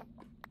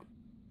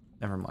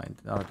 Never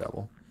mind. Not a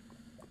double.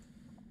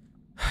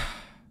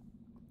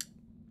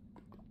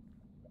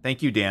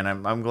 Thank you, Dan.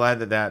 I'm glad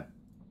that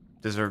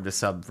deserved a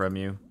sub from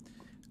you.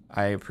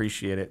 I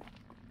appreciate it.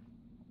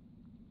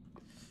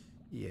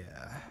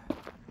 Yeah.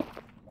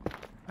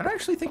 I don't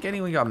actually think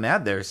anyone got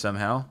mad there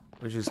somehow,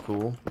 which is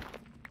cool.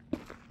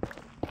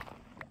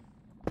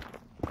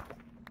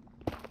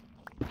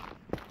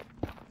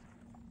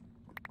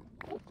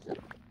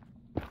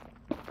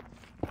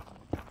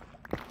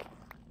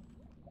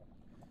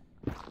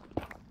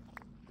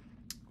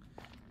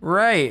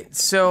 Right.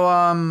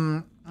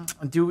 So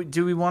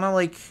do we want to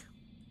like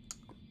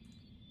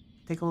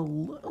take a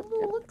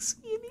little look see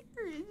in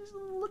here? Just a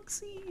little look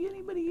see.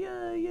 Anybody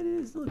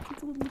just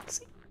take a little look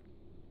see.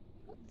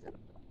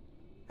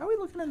 How are we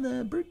looking in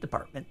the brute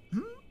department?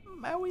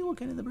 How are we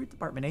looking in the brute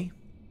department,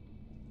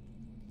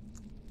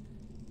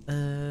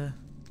 eh?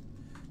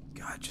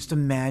 God, just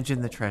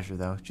imagine the treasure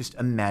though. Just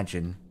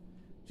imagine.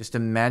 Just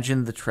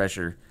imagine the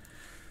treasure.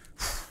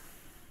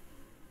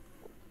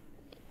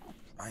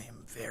 I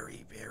am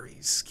very, very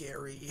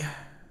scary.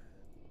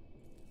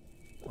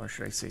 Or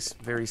should I say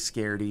very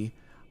scaredy?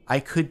 I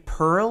could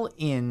pearl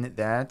in.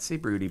 That's a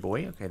broody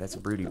boy. Okay, that's a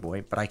broody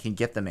boy. But I can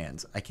get the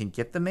mans. I can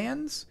get the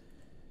mans.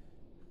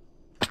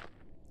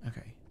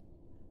 Okay.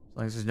 As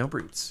long as there's no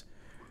brutes.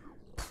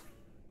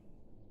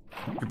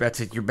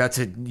 You're about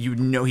to, you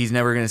know he's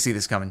never going to see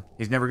this coming.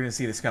 He's never going to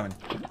see this coming.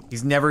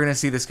 He's never going to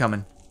see this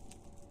coming.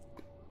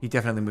 He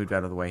definitely moved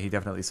out of the way. He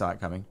definitely saw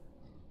it coming.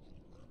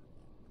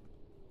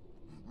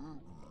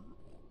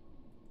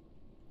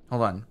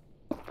 Hold on.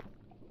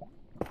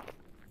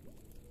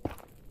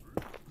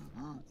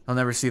 He'll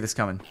never see this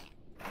coming.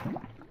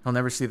 He'll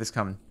never see this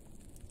coming.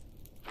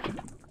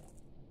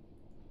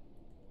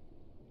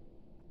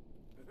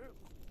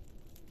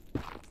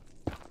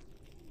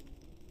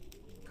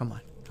 Come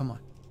on, come on,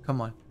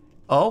 come on.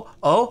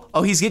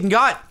 Oh, he's getting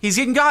got. He's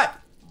getting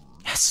got.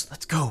 Yes,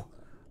 let's go.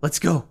 Let's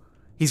go.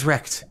 He's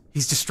wrecked.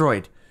 He's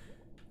destroyed.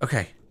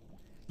 Okay.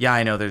 Yeah,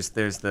 I know there's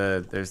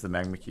the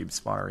magma cube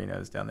spawner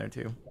arenas down there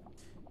too.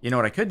 You know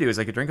what I could do is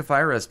I could drink a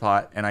fire res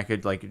pot and I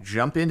could like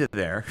jump into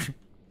there.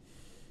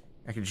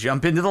 I could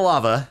jump into the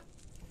lava.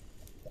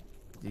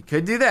 You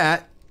could do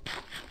that.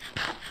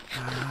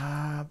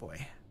 Ah,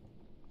 boy.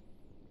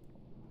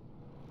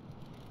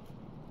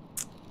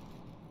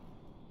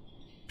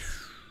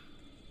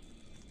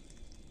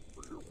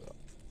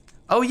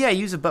 Oh yeah,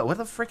 use a boat. What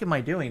the frick am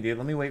I doing, dude?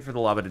 Let me wait for the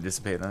lava to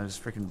dissipate and then I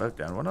just freaking boat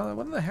down.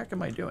 What the heck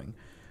am I doing?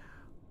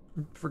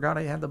 Forgot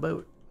I had the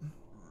boat.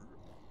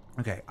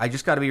 Okay, I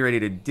just got to be ready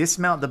to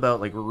dismount the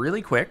boat like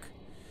really quick.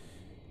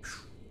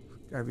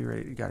 Gotta be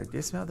ready. Gotta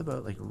dismount the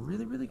boat like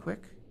really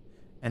quick,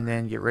 and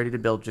then get ready to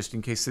build just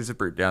in case there's a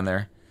brute down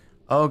there.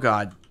 Oh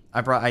God, I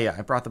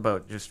brought the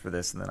boat just for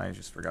this, and then I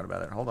just forgot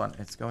about it. Hold on,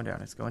 it's going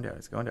down. It's going down.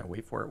 It's going down.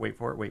 Wait for it. Wait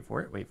for it. Wait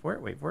for it. Wait for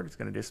it. Wait for it. It's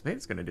gonna dissipate.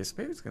 It's gonna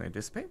dissipate. It's gonna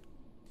dissipate.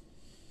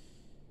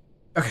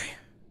 Okay.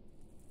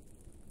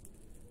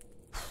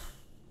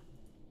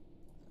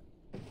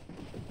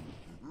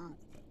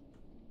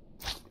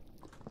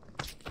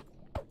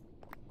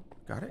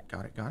 Got it.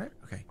 Got it. Got it.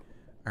 Okay.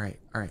 All right.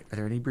 All right. Are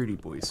there any broody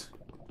boys?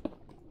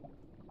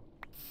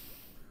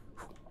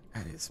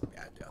 That is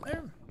bad down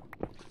there.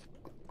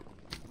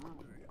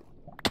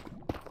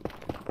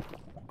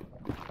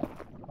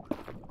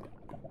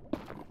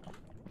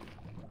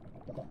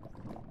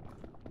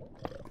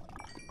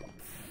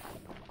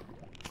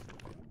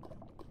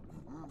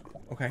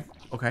 Okay.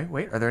 Okay.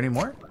 Wait. Are there any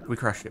more? We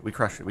crushed it. We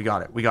crushed it. We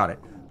got it. We got it.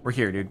 We're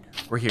here, dude.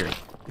 We're here.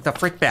 Get the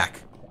frick back.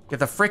 Get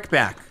the frick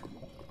back.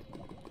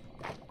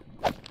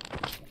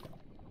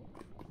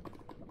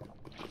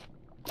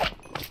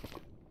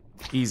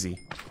 Easy.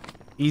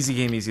 Easy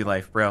game, easy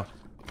life, bro.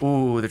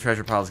 Ooh, the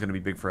treasure pile is going to be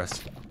big for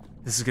us.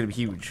 This is going to be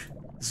huge.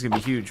 This is going to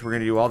be huge. We're going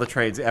to do all the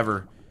trades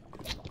ever.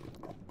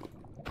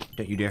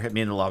 Don't you dare hit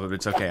me in the lava, but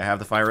it's okay. I have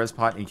the fire res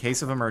pot in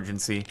case of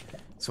emergency.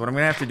 So what I'm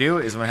going to have to do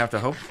is I'm going to have to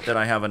hope that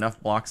I have enough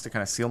blocks to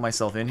kind of seal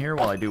myself in here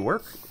while I do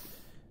work.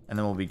 And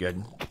then we'll be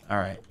good. All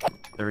right.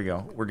 There we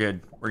go. We're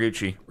good. We're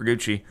Gucci. We're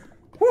Gucci.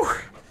 Whew.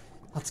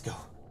 Let's go.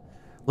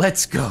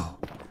 Let's go.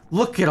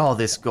 Look at all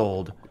this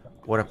gold.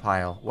 What a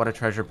pile. What a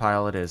treasure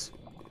pile it is.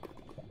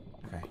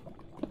 Okay.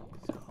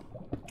 So.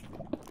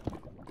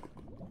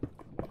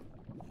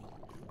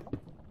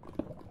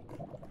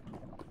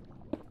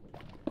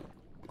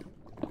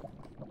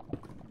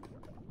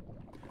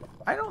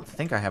 I don't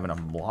think I have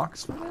enough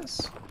blocks for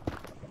this.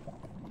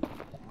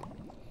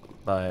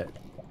 But...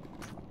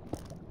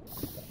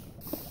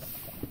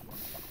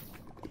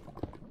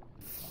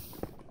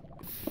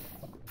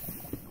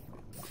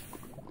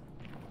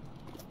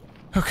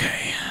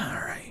 okay,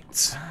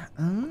 alright.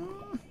 I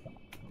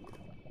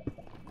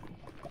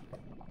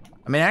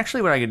mean,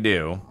 actually what I could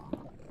do,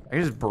 I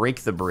could just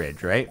break the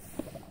bridge, right?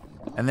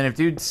 And then if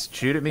dudes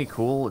shoot at me,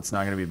 cool, it's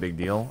not gonna be a big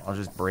deal. I'll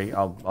just break,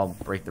 I'll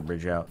break the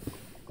bridge out.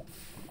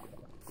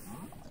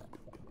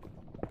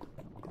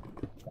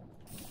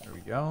 There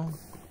we go.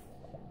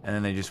 And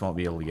then they just won't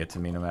be able to get to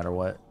me no matter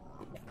what.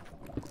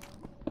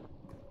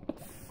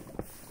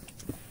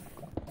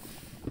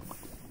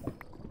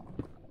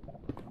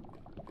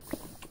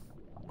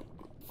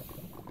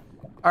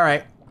 All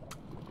right.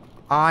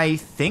 I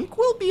think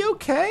we'll be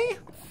okay.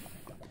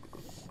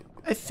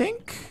 I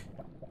think.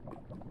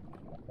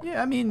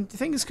 Yeah, I mean,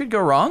 things could go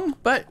wrong,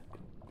 but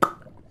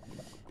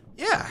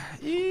yeah.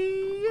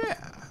 Here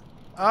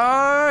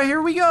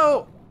we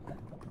go.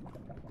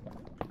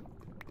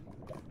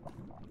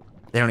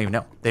 They don't even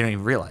know. They don't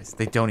even realize.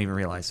 They don't even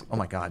realize. Oh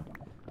my god.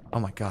 Oh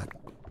my god.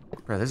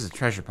 Bro, this is a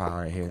treasure pile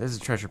right here. This is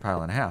a treasure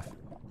pile and a half.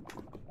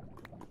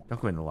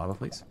 Don't go into the lava,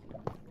 please.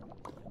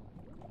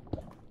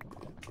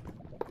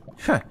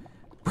 Huh.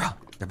 Bro,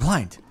 they're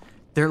blind.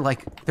 They're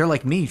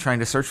like me trying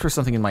to search for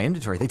something in my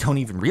inventory. They don't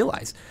even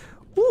realize.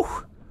 Ooh.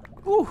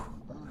 Ooh.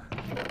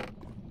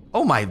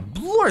 Oh my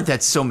lord,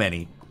 that's so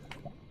many.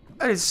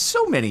 That is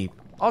so many.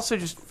 Also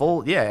just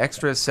full, yeah,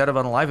 extra set of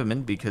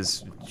unalivemen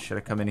because should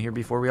have come in here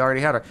before we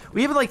already had her.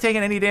 We haven't like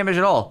taken any damage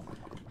at all.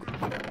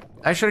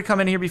 I should have come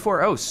in here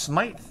before. Oh,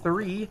 Smite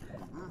 3.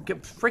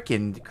 Get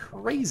freaking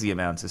crazy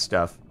amounts of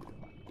stuff.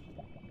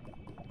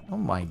 Oh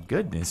my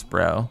goodness,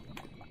 bro.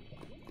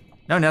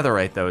 No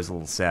netherite though is a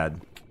little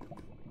sad.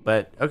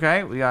 But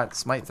okay, we got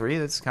Smite 3.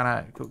 That's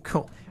kind of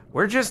cool.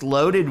 We're just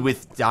loaded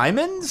with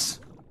diamonds?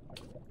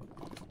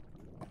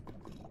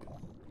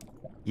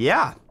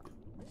 Yeah.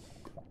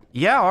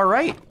 Yeah, all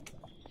right.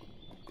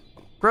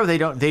 Bro, they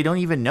don't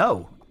even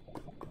know.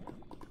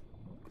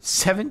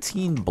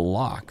 17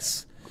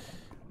 blocks.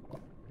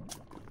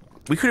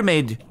 We could have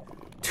made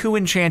 2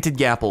 enchanted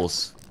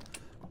gapples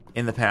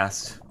in the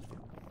past.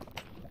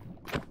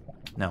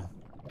 No.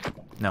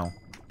 No.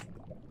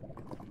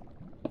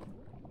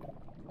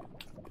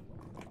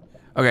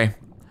 Okay.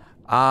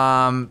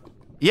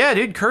 Yeah,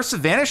 dude, Curse of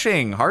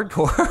Vanishing,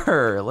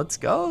 hardcore. Let's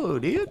go,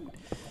 dude.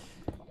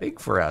 Big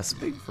for us,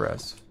 big for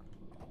us.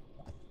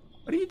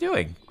 What are you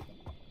doing?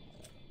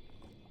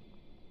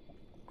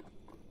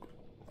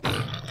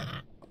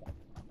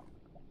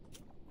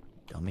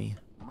 Dummy.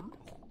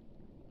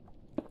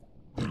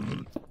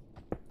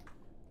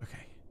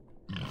 Okay.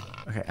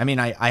 Okay, I mean,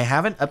 I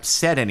haven't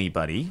upset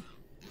anybody,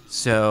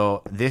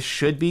 so this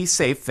should be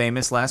safe.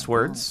 Famous last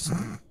words.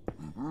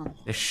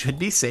 This should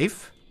be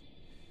safe.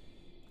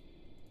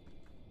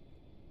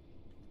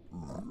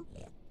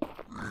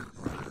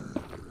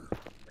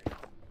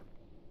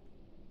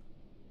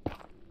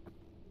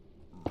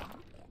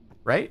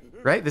 Right?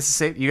 Right? This is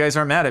safe. You guys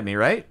aren't mad at me,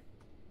 right?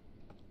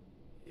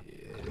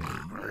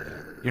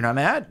 You're not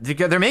mad?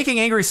 They're making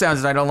angry sounds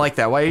and I don't like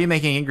that. Why are you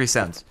making angry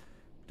sounds?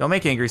 Don't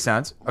make angry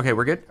sounds. Okay,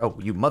 we're good. Oh,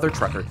 you mother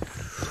trucker.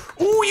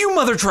 Ooh, you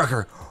mother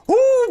trucker.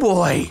 Ooh,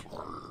 boy.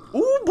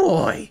 Ooh,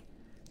 boy.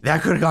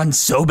 That could have gone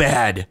so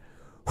bad.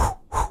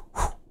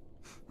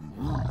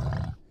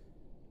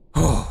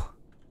 Oh.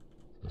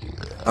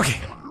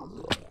 Okay.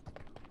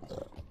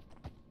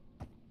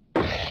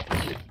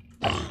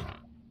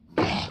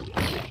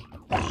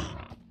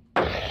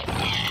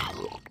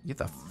 Get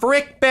the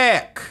frick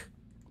back!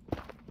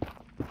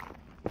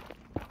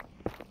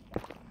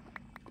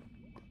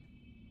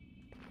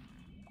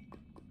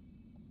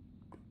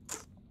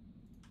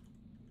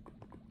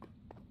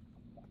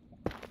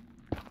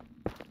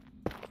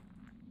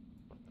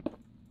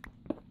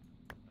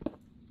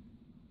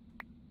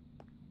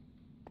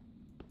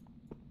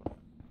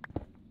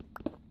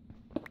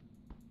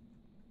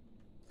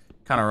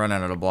 Kind of run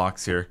out of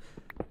blocks here.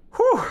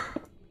 Whew!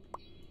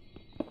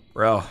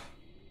 Bro.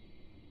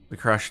 We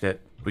crushed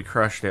it. We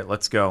crushed it.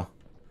 Let's go.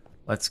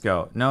 Let's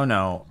go. No,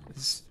 no.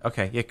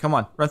 Okay, yeah, come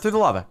on. Run through the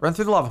lava. Run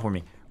through the lava for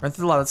me. Run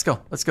through the lava. Let's go.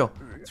 Let's go.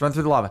 Let's run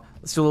through the lava.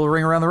 Let's do a little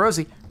ring around the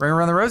rosy. Ring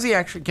around the rosy,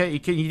 actually.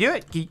 Can you do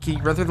it? Can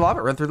you run through the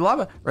lava? Run through the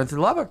lava. Run through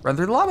the lava. Run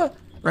through the lava.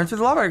 Run through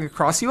the lava. I can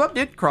cross you up,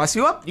 dude. Cross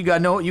you up. You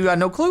got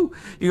no clue.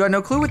 You got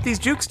no clue with these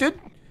jukes, dude.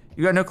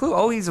 You got no clue.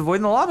 Oh, he's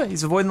avoiding the lava.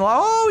 He's avoiding the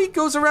lava. Oh, he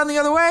goes around the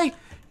other way.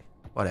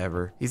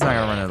 Whatever. He's not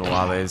gonna run into the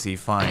lava, is he?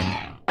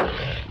 Fine.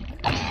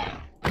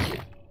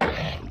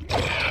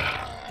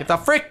 Get the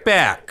frick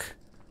back!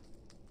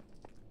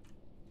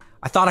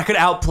 I thought I could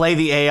outplay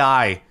the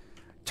AI.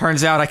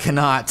 Turns out I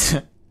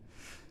cannot.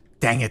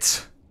 Dang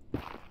it.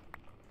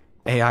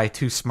 AI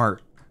too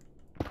smart.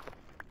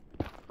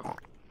 Okay,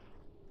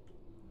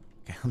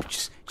 I'm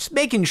just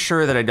making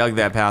sure that I dug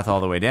that path all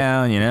the way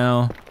down, you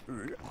know?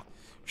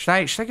 Should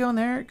I go in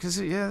there?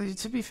 Because, yeah,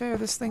 to be fair,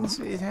 this thing's,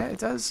 it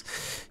does.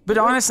 But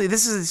honestly,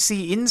 this is,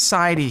 see,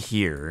 inside of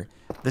here,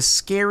 the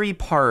scary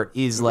part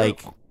is,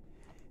 like,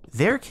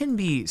 there can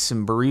be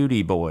some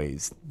broody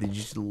boys that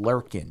just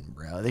lurking,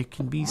 bro. There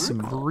can be some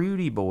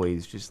broody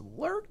boys just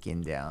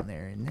lurking down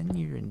there, and then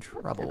you're in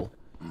trouble.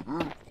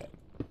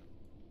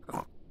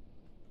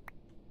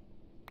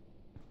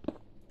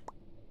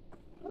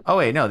 Oh,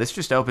 wait, no, this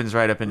just opens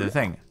right up into the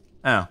thing.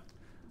 Oh.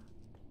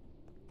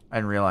 I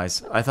didn't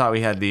realize. I thought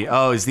we had the,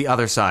 oh, it's the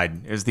other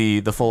side. It's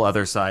the full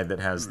other side that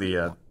has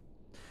the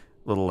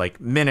little, like,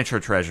 miniature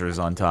treasures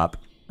on top.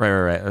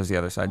 Right. That was the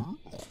other side.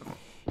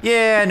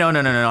 Yeah, no.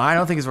 I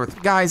don't think it's worth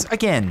it. Guys,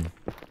 again,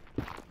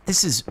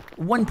 this is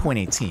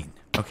 1.18,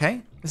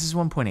 okay? This is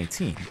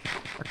 1.18.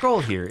 Our goal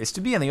here is to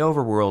be in the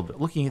overworld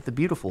looking at the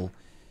beautiful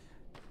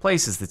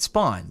places that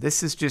spawn.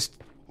 This is just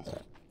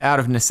out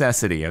of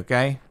necessity,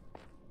 okay?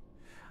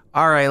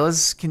 All right,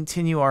 let's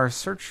continue our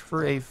search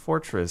for a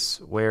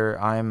fortress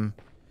where I'm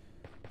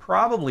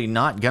probably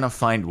not gonna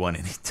find one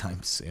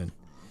anytime soon.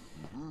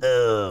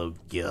 Oh,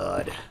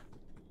 God.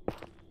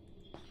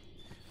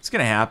 What's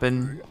gonna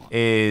happen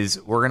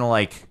is we're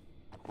gonna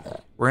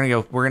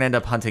end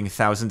up hunting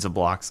thousands of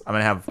blocks. I'm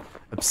gonna have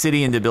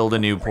obsidian to build a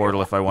new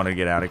portal if I want to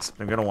get out, except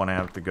I'm gonna want to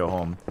have to go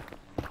home.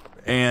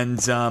 And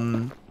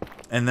then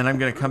I'm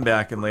gonna come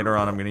back, and later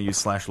on I'm gonna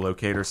use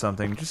 /locate or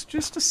something just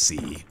to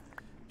see.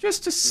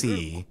 Just to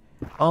see.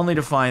 Only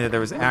to find that there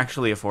was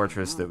actually a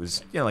fortress that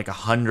was, you know, like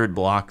 100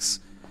 blocks,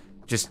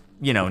 just,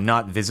 you know,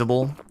 not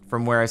visible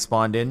from where I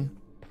spawned in.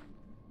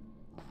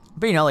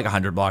 But, you know, like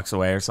 100 blocks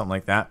away or something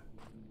like that.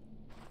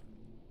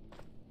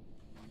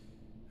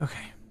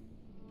 Okay.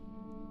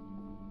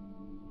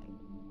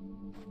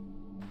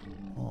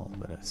 Oh,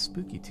 but a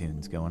spooky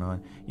tune's going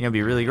on. You know, it'd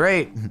be really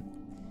great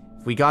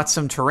if we got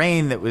some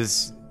terrain that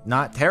was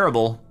not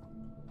terrible.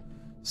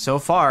 So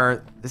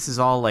far, this is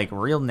all, like,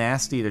 real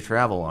nasty to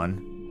travel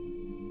on.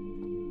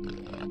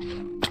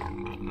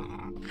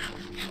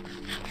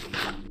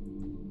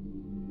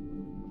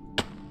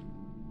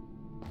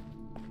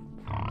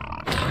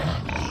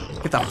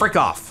 Get the frick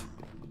off!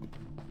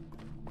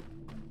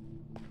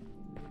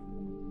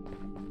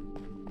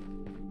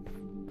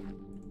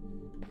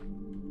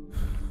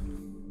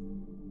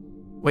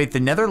 Wait, the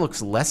Nether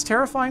looks less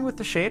terrifying with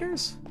the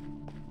shaders?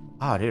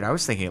 Oh, dude, I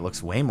was thinking it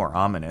looks way more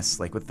ominous,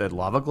 like with the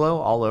lava glow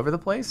all over the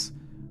place.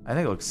 I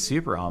think it looks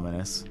super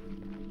ominous.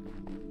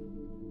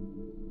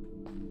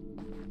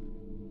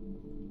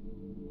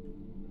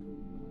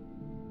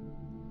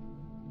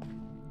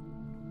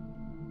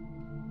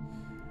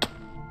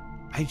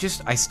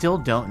 I still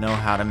don't know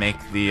how to make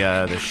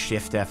the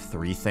Shift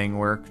F3 thing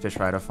work to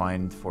try to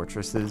find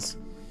fortresses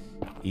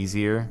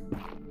easier.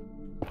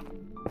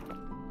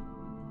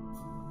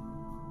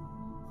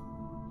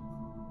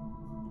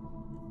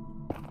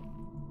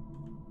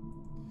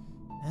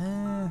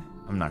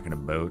 I'm not gonna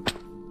boat.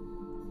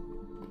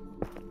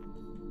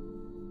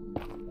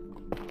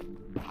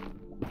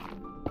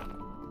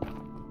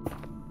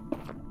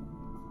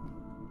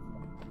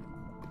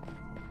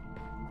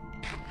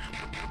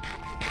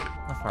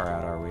 How far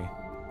out are we?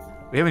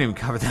 We haven't even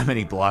covered that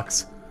many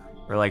blocks.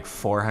 We're like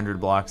 400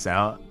 blocks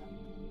out.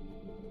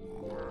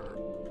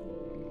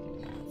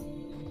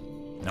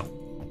 No.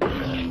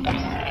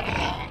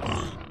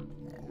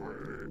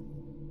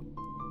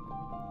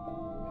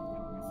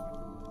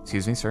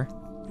 Excuse me, sir.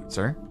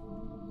 Sir?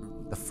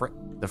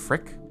 The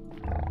frick?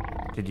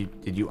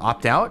 Did you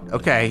opt out?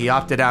 Okay, he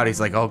opted out. He's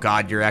like, "Oh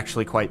God, you're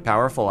actually quite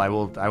powerful. I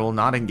will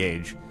not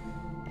engage."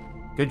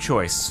 Good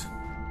choice.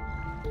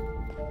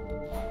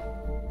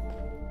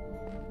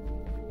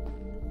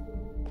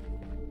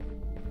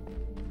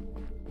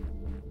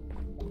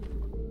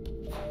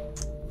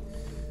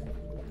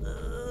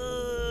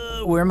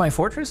 Where my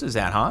fortress is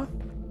at, huh?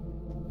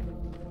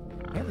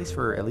 Yeah, at least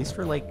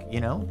for like, you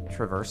know,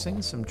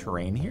 traversing some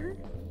terrain here.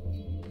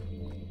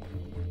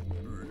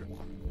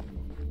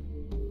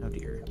 Oh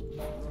dear.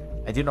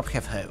 I do not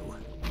have hoe.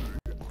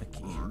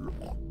 Okay.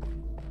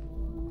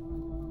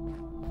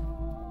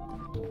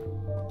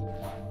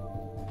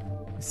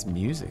 This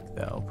music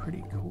though,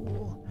 pretty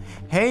cool.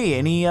 Hey,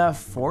 any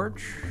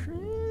forge?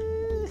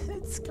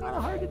 It's kind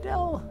of hard to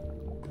tell.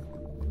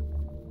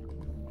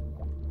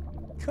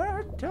 Kind of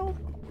hard to tell.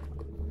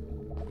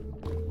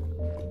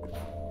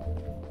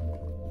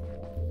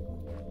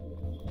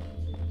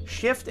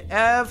 Shift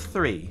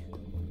F3.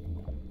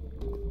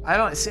 I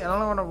don't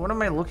know what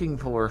am I looking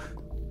for?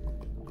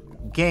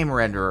 Game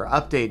renderer,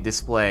 update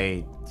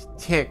display,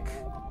 tick,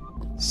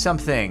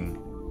 something.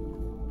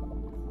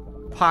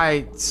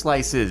 Pie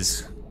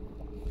slices.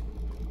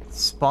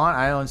 Spawn,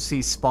 I don't see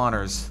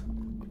spawners.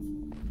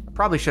 I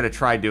probably should have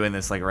tried doing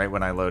this like right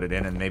when I loaded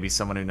in, and maybe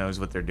someone who knows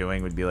what they're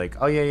doing would be like,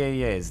 "Oh yeah,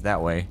 it's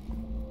that way."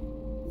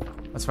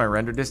 What's my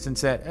render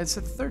distance at? It's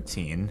at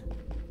 13.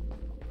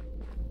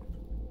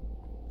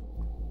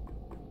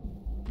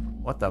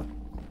 What the?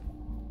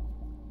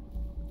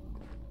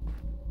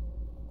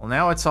 Well,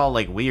 now it's all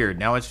like weird.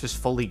 Now it's just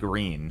fully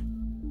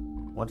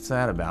green. What's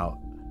that about?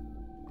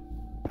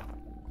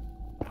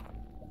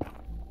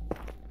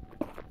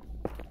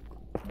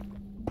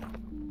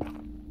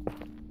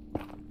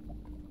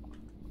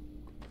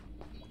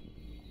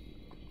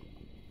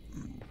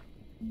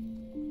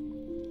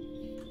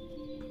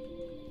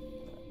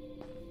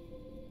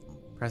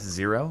 Press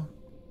 0?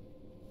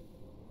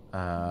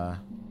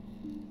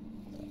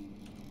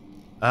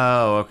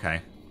 Oh,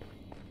 okay.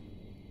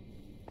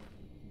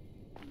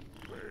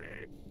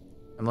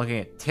 I'm looking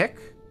at tick.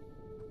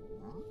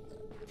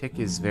 Tick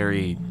is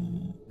very,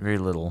 very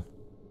little.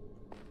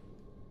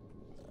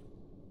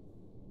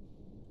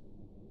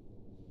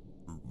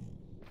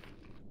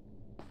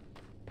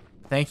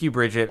 Thank you,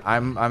 Bridget.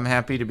 I'm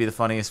happy to be the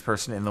funniest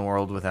person in the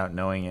world without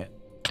knowing it.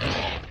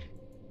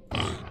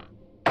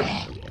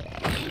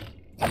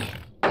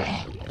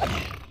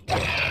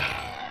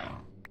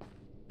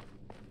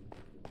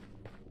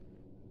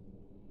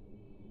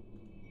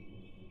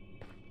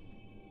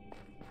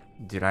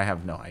 Dude, I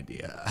have no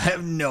idea. I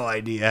have no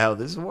idea how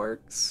this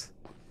works.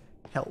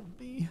 Help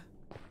me.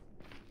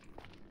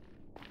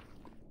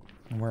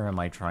 Where am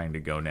I trying to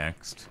go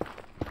next?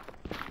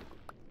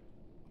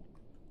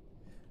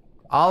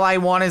 All I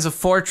want is a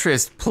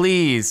fortress,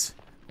 please.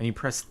 And you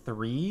press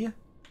 3?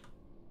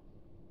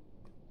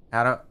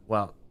 How do...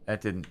 Well,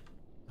 that didn't...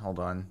 Hold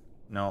on.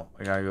 No,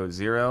 I gotta go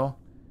 0.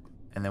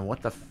 And then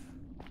what the...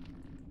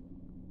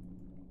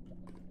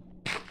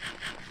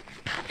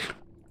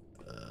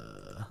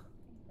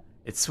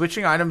 It's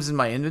switching items in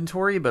my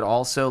inventory, but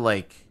also,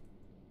 like...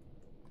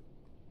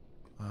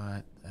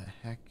 What the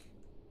heck?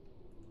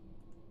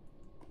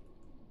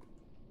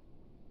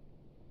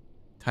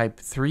 Type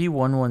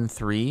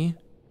 3113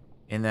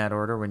 in that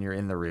order when you're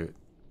in the route.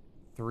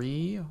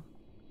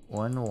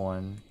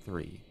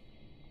 3113.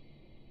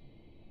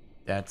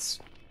 That's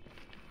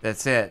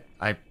it.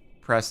 I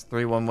pressed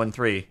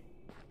 3113.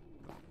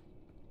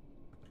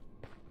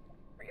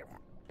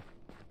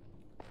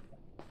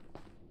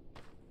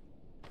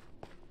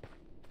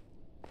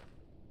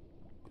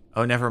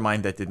 Oh, never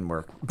mind. That didn't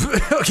work.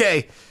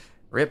 Okay.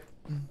 Rip.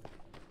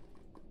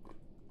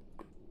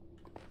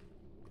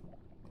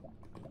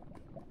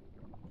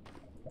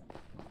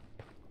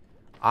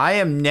 I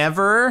am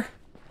never,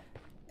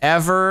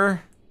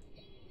 ever...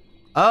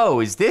 Oh,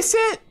 is this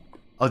it?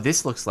 Oh,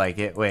 this looks like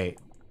it. Wait.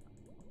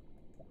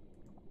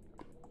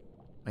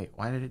 Wait,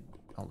 why did it...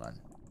 Hold on.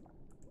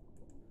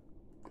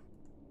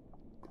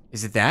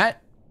 Is it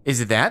that?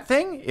 Is it that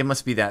thing? It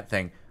must be that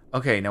thing.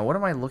 Okay, now what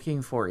am I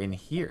looking for in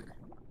here?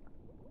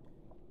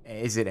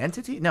 Is it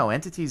entity? No,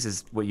 entities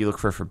is what you look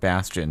for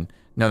Bastion.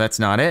 No, that's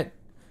not it.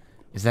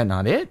 Is that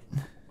not it?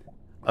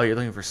 Oh, you're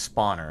looking for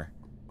spawner.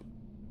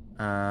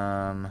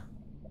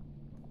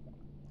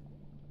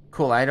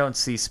 Cool, I don't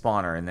see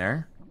spawner in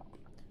there.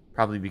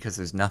 Probably because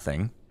there's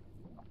nothing.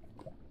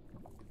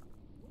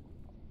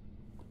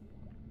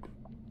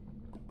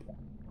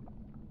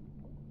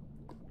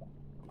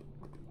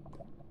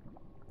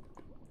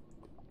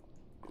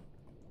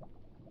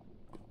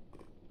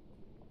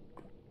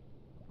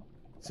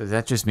 So does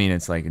that just mean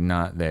it's like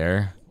not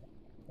there?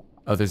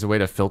 Oh, there's a way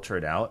to filter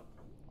it out?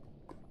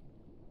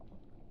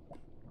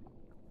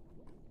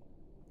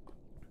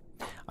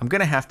 I'm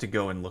gonna have to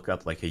go and look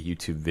up like a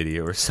YouTube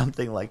video or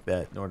something like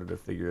that in order to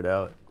figure it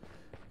out.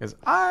 Because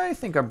I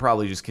think I'm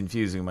probably just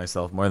confusing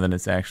myself more than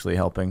it's actually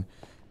helping.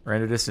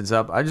 Render distance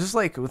up. I just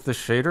like with the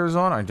shaders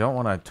on, I don't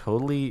want to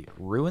totally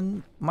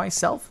ruin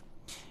myself.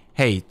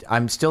 Hey,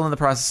 I'm still in the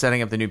process of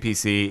setting up the new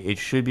PC. It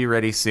should be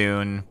ready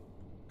soon.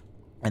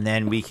 And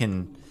then we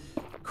can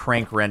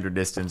crank render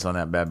distance on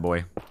that bad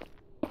boy.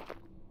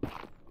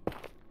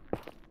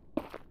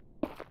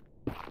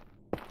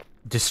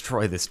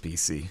 Destroy this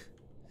PC.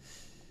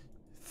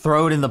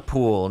 Throw it in the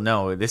pool.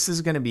 No, this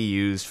is going to be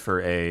used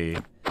for a...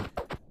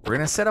 We're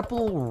going to set up a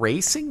little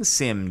racing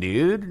sim,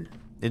 dude.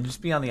 It'll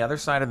just be on the other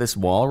side of this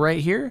wall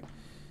right here.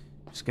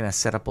 Just going to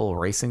set up a little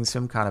racing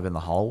sim kind of in the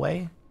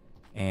hallway.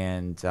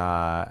 And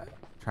try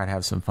to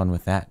have some fun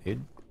with that,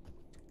 dude.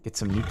 Get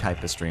some new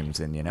type of streams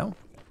in, you know?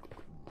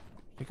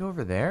 Should I go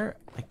over there?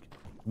 Like,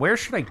 where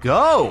should I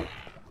go?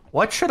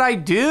 What should I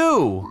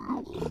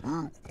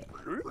do?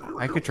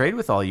 I could trade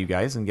with all you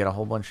guys and get a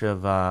whole bunch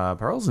of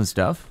pearls and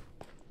stuff.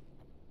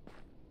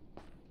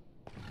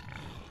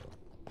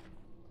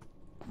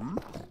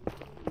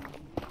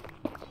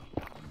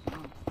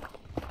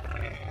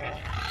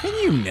 Can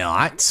you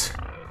not?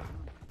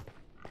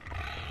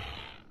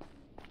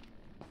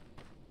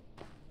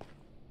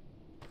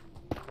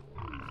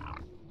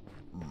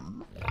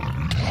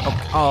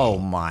 Oh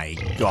my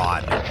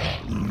god.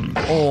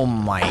 Oh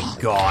my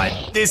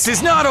god. This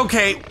is not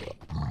okay.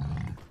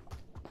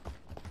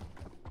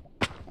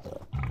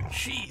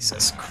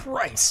 Jesus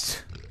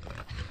Christ.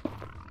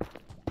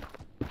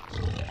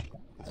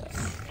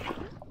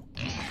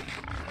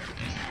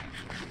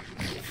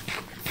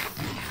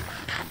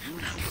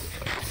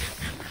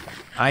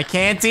 I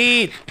can't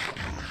eat.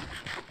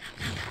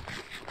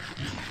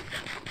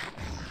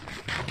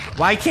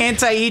 Why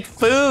can't I eat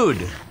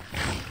food?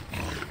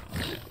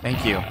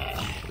 Thank you.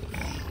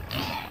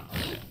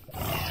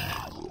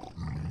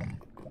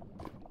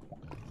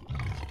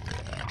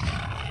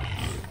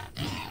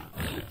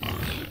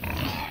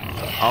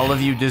 All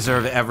of you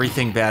deserve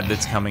everything bad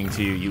that's coming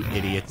to you, you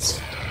idiots.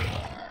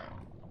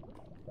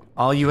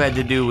 All you had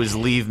to do was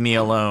leave me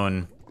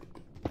alone.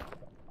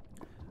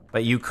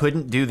 But you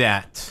couldn't do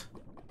that.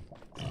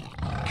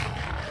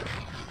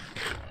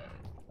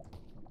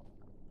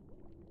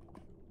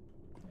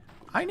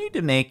 I need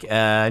to make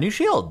a new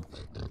shield.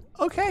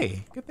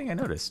 Okay, good thing I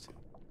noticed.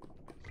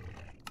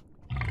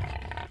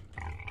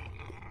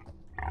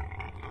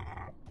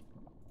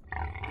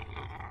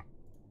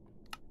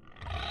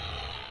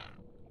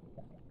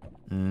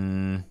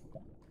 I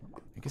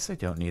guess I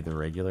don't need the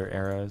regular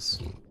arrows.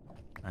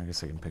 I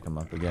guess I can pick them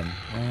up again.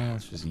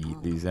 Let's just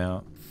yeet these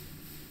out.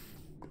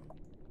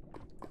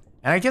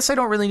 And I guess I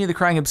don't really need the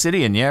Crying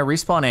Obsidian. Yeah,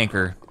 respawn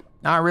anchor.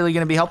 Not really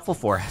gonna be helpful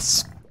for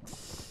us.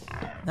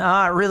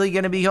 Not really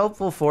gonna be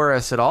helpful for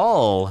us at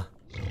all.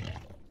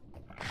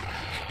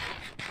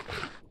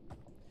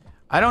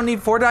 I don't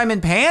need 4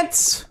 diamond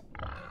pants?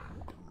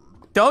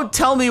 Don't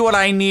tell me what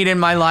I need in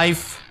my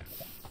life.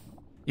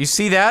 You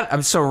see that?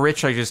 I'm so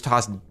rich I just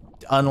tossed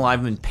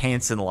unlivened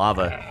pants in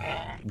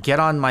lava. Get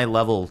on my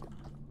level,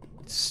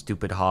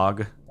 stupid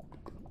hog.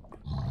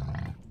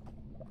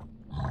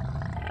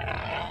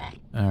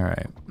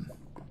 Alright.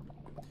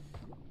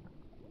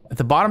 At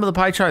the bottom of the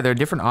pie chart, there are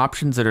different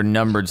options that are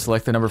numbered.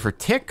 Select the number for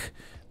tick,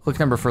 click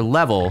number for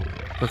level,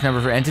 click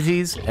number for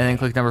entities, and then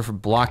click number for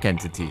block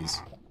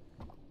entities.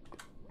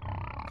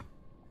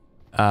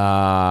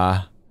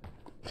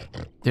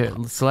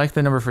 Select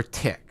the number for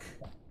tick.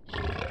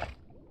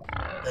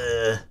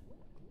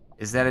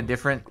 Is that a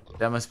different?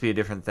 That must be a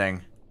different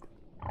thing.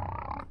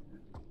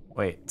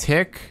 Wait,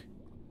 tick.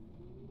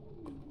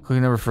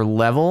 Click number for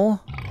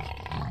level.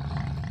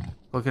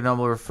 Click a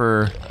number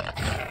for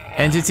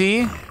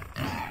entity.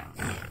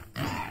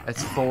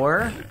 That's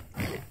 4.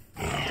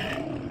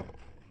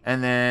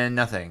 And then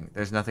nothing.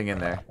 There's nothing in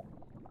there.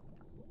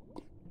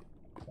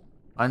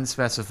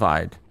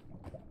 Unspecified.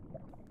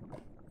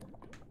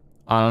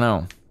 I don't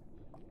know.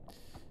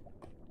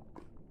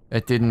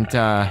 It didn't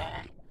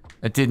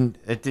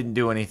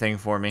do anything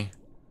for me,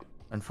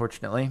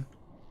 unfortunately.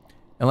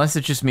 Unless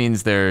it just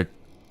means there's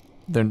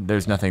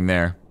nothing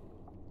there.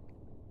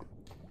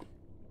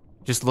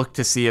 Just look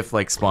to see if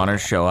like spawners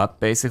show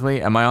up,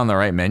 basically. Am I on the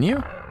right menu?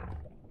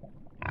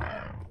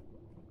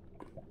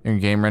 In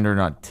game render,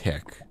 not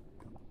tick.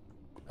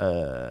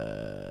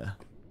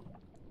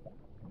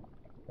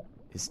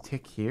 Is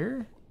tick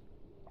here?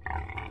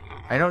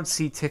 I don't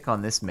see tick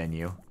on this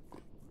menu.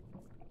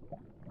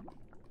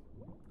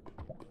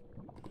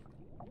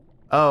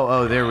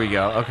 Oh, there we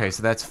go. Okay,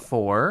 so that's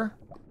 4.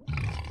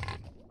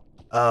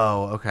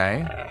 Oh,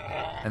 okay.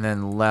 And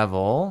then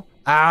level.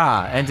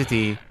 Ah,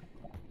 entity.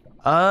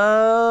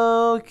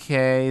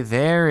 Okay,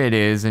 there it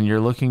is. And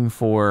you're looking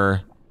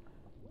for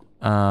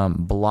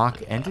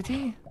block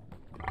entity?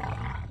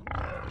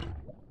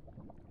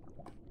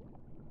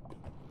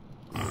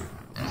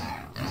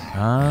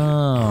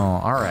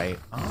 Oh, all right.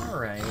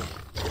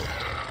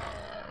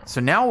 So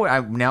now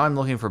I'm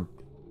looking for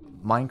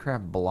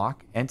Minecraft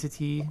block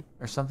entity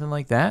or something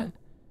like that.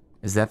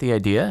 Is that the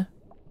idea?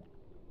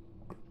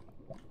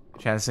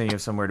 Chat is saying you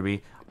have somewhere to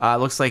be.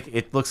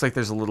 It looks like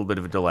there's a little bit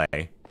of a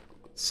delay,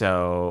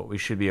 so we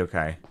should be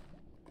okay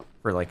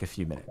for like a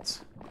few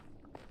minutes.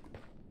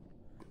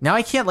 Now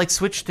I can't like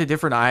switch to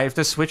different. I have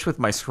to switch with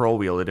my scroll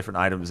wheel to different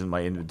items in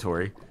my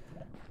inventory.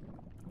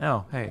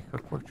 Oh, hey,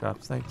 cook pork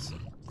chops, thanks.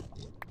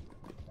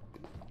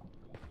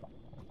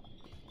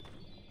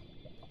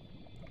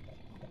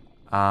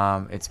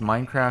 It's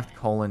Minecraft :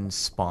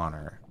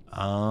 spawner.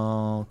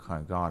 Oh,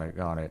 okay,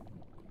 got it.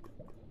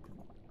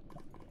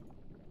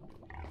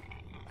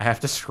 I have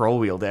to scroll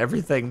wheel to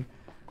everything.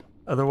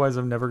 Otherwise,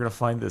 I'm never gonna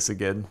find this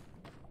again.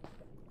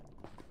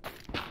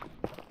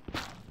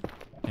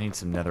 I need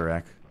some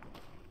netherrack.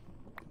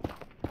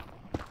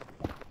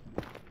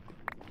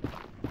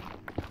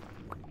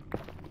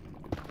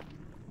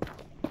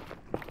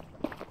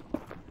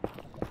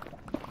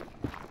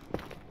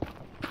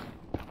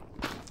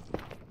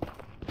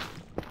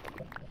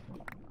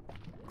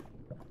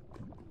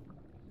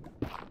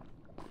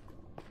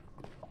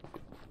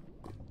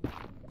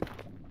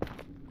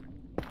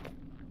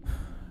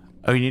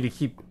 Oh, you need to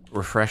keep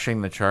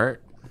refreshing the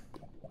chart?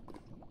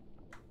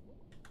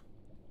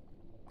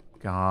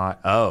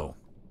 Oh,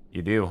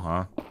 you do,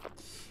 huh?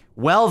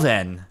 Well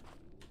then,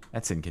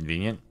 that's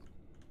inconvenient.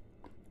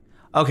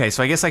 Okay,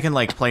 so I guess I can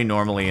like play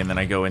normally and then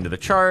I go into the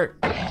chart.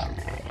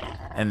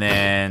 And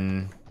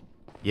then,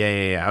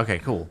 yeah, okay,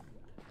 cool.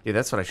 Dude,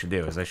 that's what I should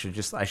do, is I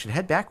should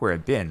head back where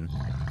I've been.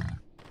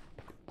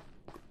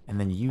 And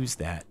then use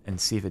that and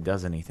see if it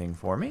does anything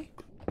for me.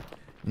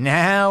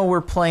 Now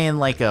we're playing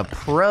like a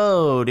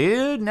pro,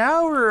 dude.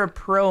 Now we're a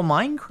pro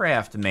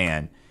Minecraft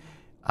man.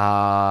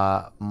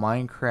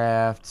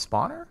 Minecraft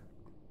spawner?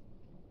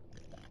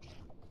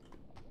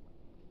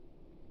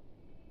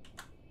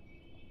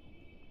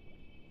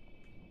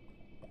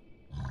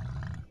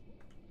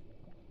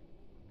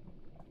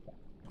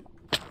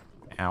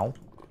 Ow.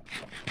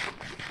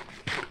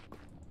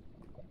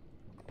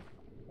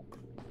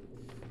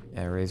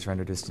 Yeah, raise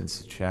render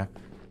distance to check.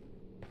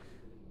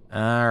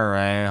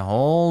 Alright,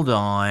 hold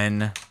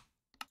on.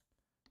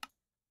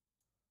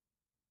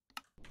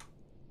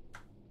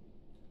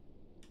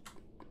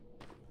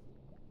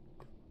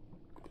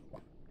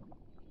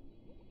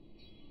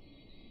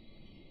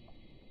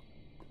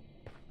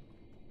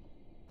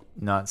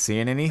 Not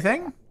seeing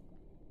anything?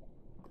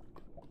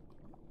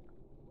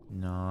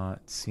 Not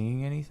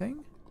seeing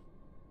anything?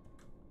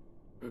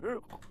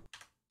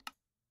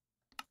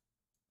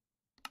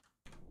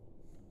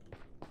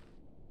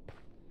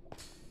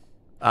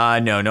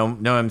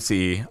 No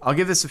MC. I'll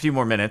give this a few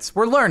more minutes.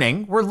 We're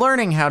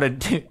learning how to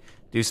do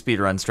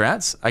speedrun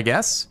strats, I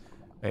guess.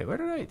 Wait,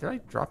 did I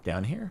drop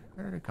down here?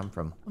 Where did it come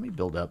from? Let me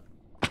build up.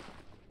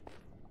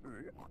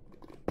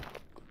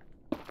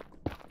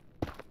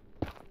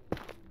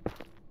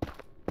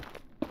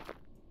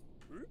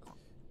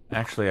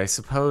 Actually, I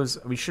suppose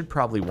we should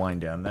probably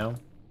wind down though.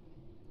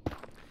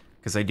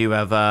 because I do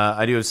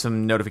have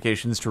some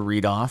notifications to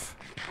read off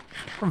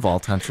from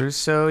Vault Hunters.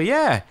 So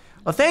yeah,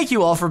 well, thank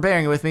you all for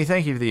bearing with me.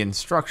 Thank you for the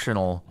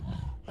instructional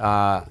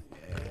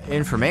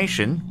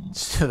information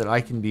so that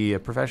I can be a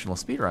professional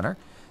speedrunner.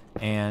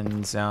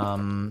 And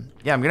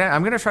yeah, I'm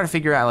gonna try to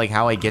figure out like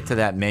how I get to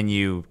that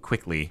menu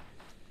quickly,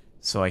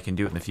 so I can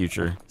do it in the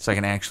future. So I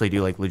can actually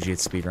do like legit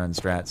speedrun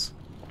strats.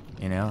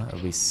 You know, it'll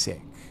be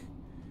sick.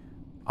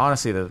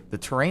 Honestly, the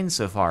terrain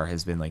so far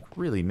has been like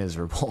really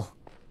miserable.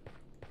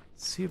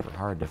 Super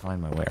hard to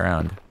find my way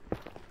around.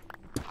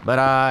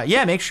 But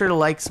yeah, make sure to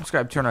like,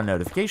 subscribe, turn on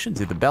notifications,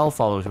 hit the bell,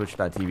 follow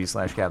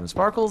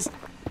twitch.tv/CaptainSparklez,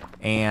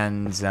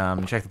 and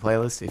check the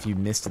playlist if you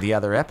missed the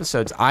other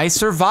episodes. I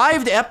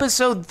survived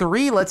episode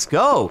 3, let's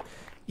go!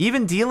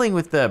 Even dealing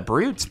with the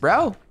brutes,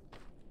 bro.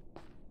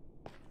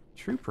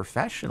 True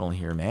professional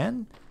here,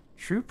 man.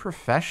 True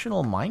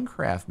professional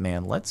Minecraft,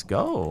 man. Let's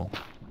go.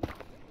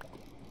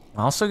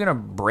 I'm also gonna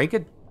break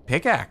a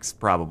pickaxe,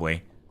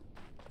 probably.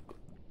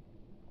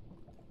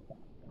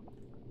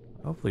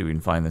 Hopefully we can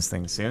find this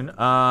thing soon.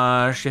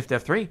 Shift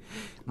F3.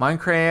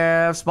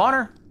 Minecraft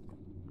spawner.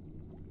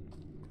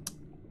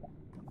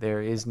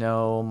 There is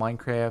no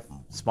Minecraft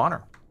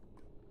spawner.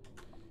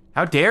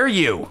 How dare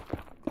you?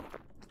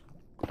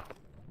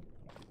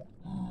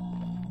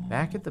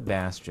 Back at the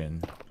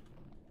Bastion.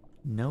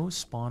 No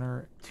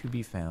spawner to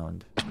be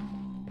found.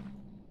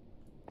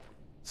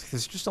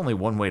 There's just only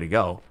one way to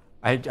go.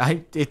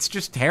 It's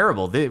just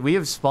terrible. We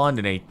have spawned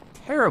in a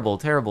terrible,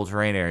 terrible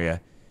terrain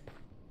area.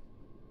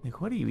 Like,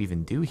 what do you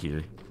even do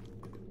here?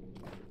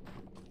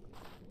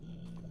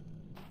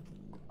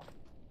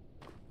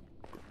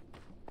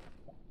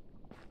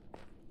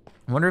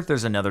 I wonder if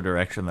there's another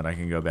direction that I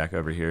can go back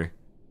over here.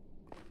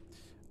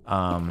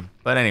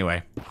 But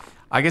anyway,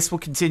 I guess we'll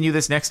continue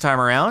this next time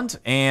around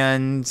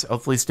and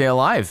hopefully stay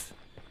alive.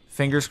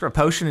 Fingers crossed.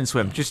 Potion and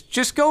swim.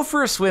 Just go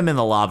for a swim in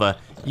the lava.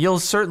 You'll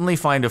certainly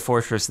find a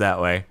fortress that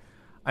way.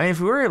 I mean,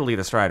 if we were able to lead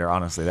a strider,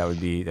 honestly, that'd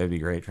be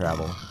great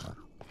travel.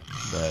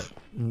 But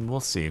we'll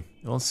see.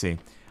 We'll see.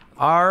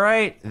 All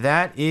right,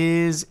 that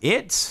is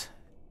it,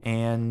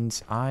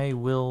 and I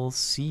will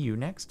see you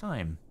next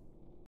time.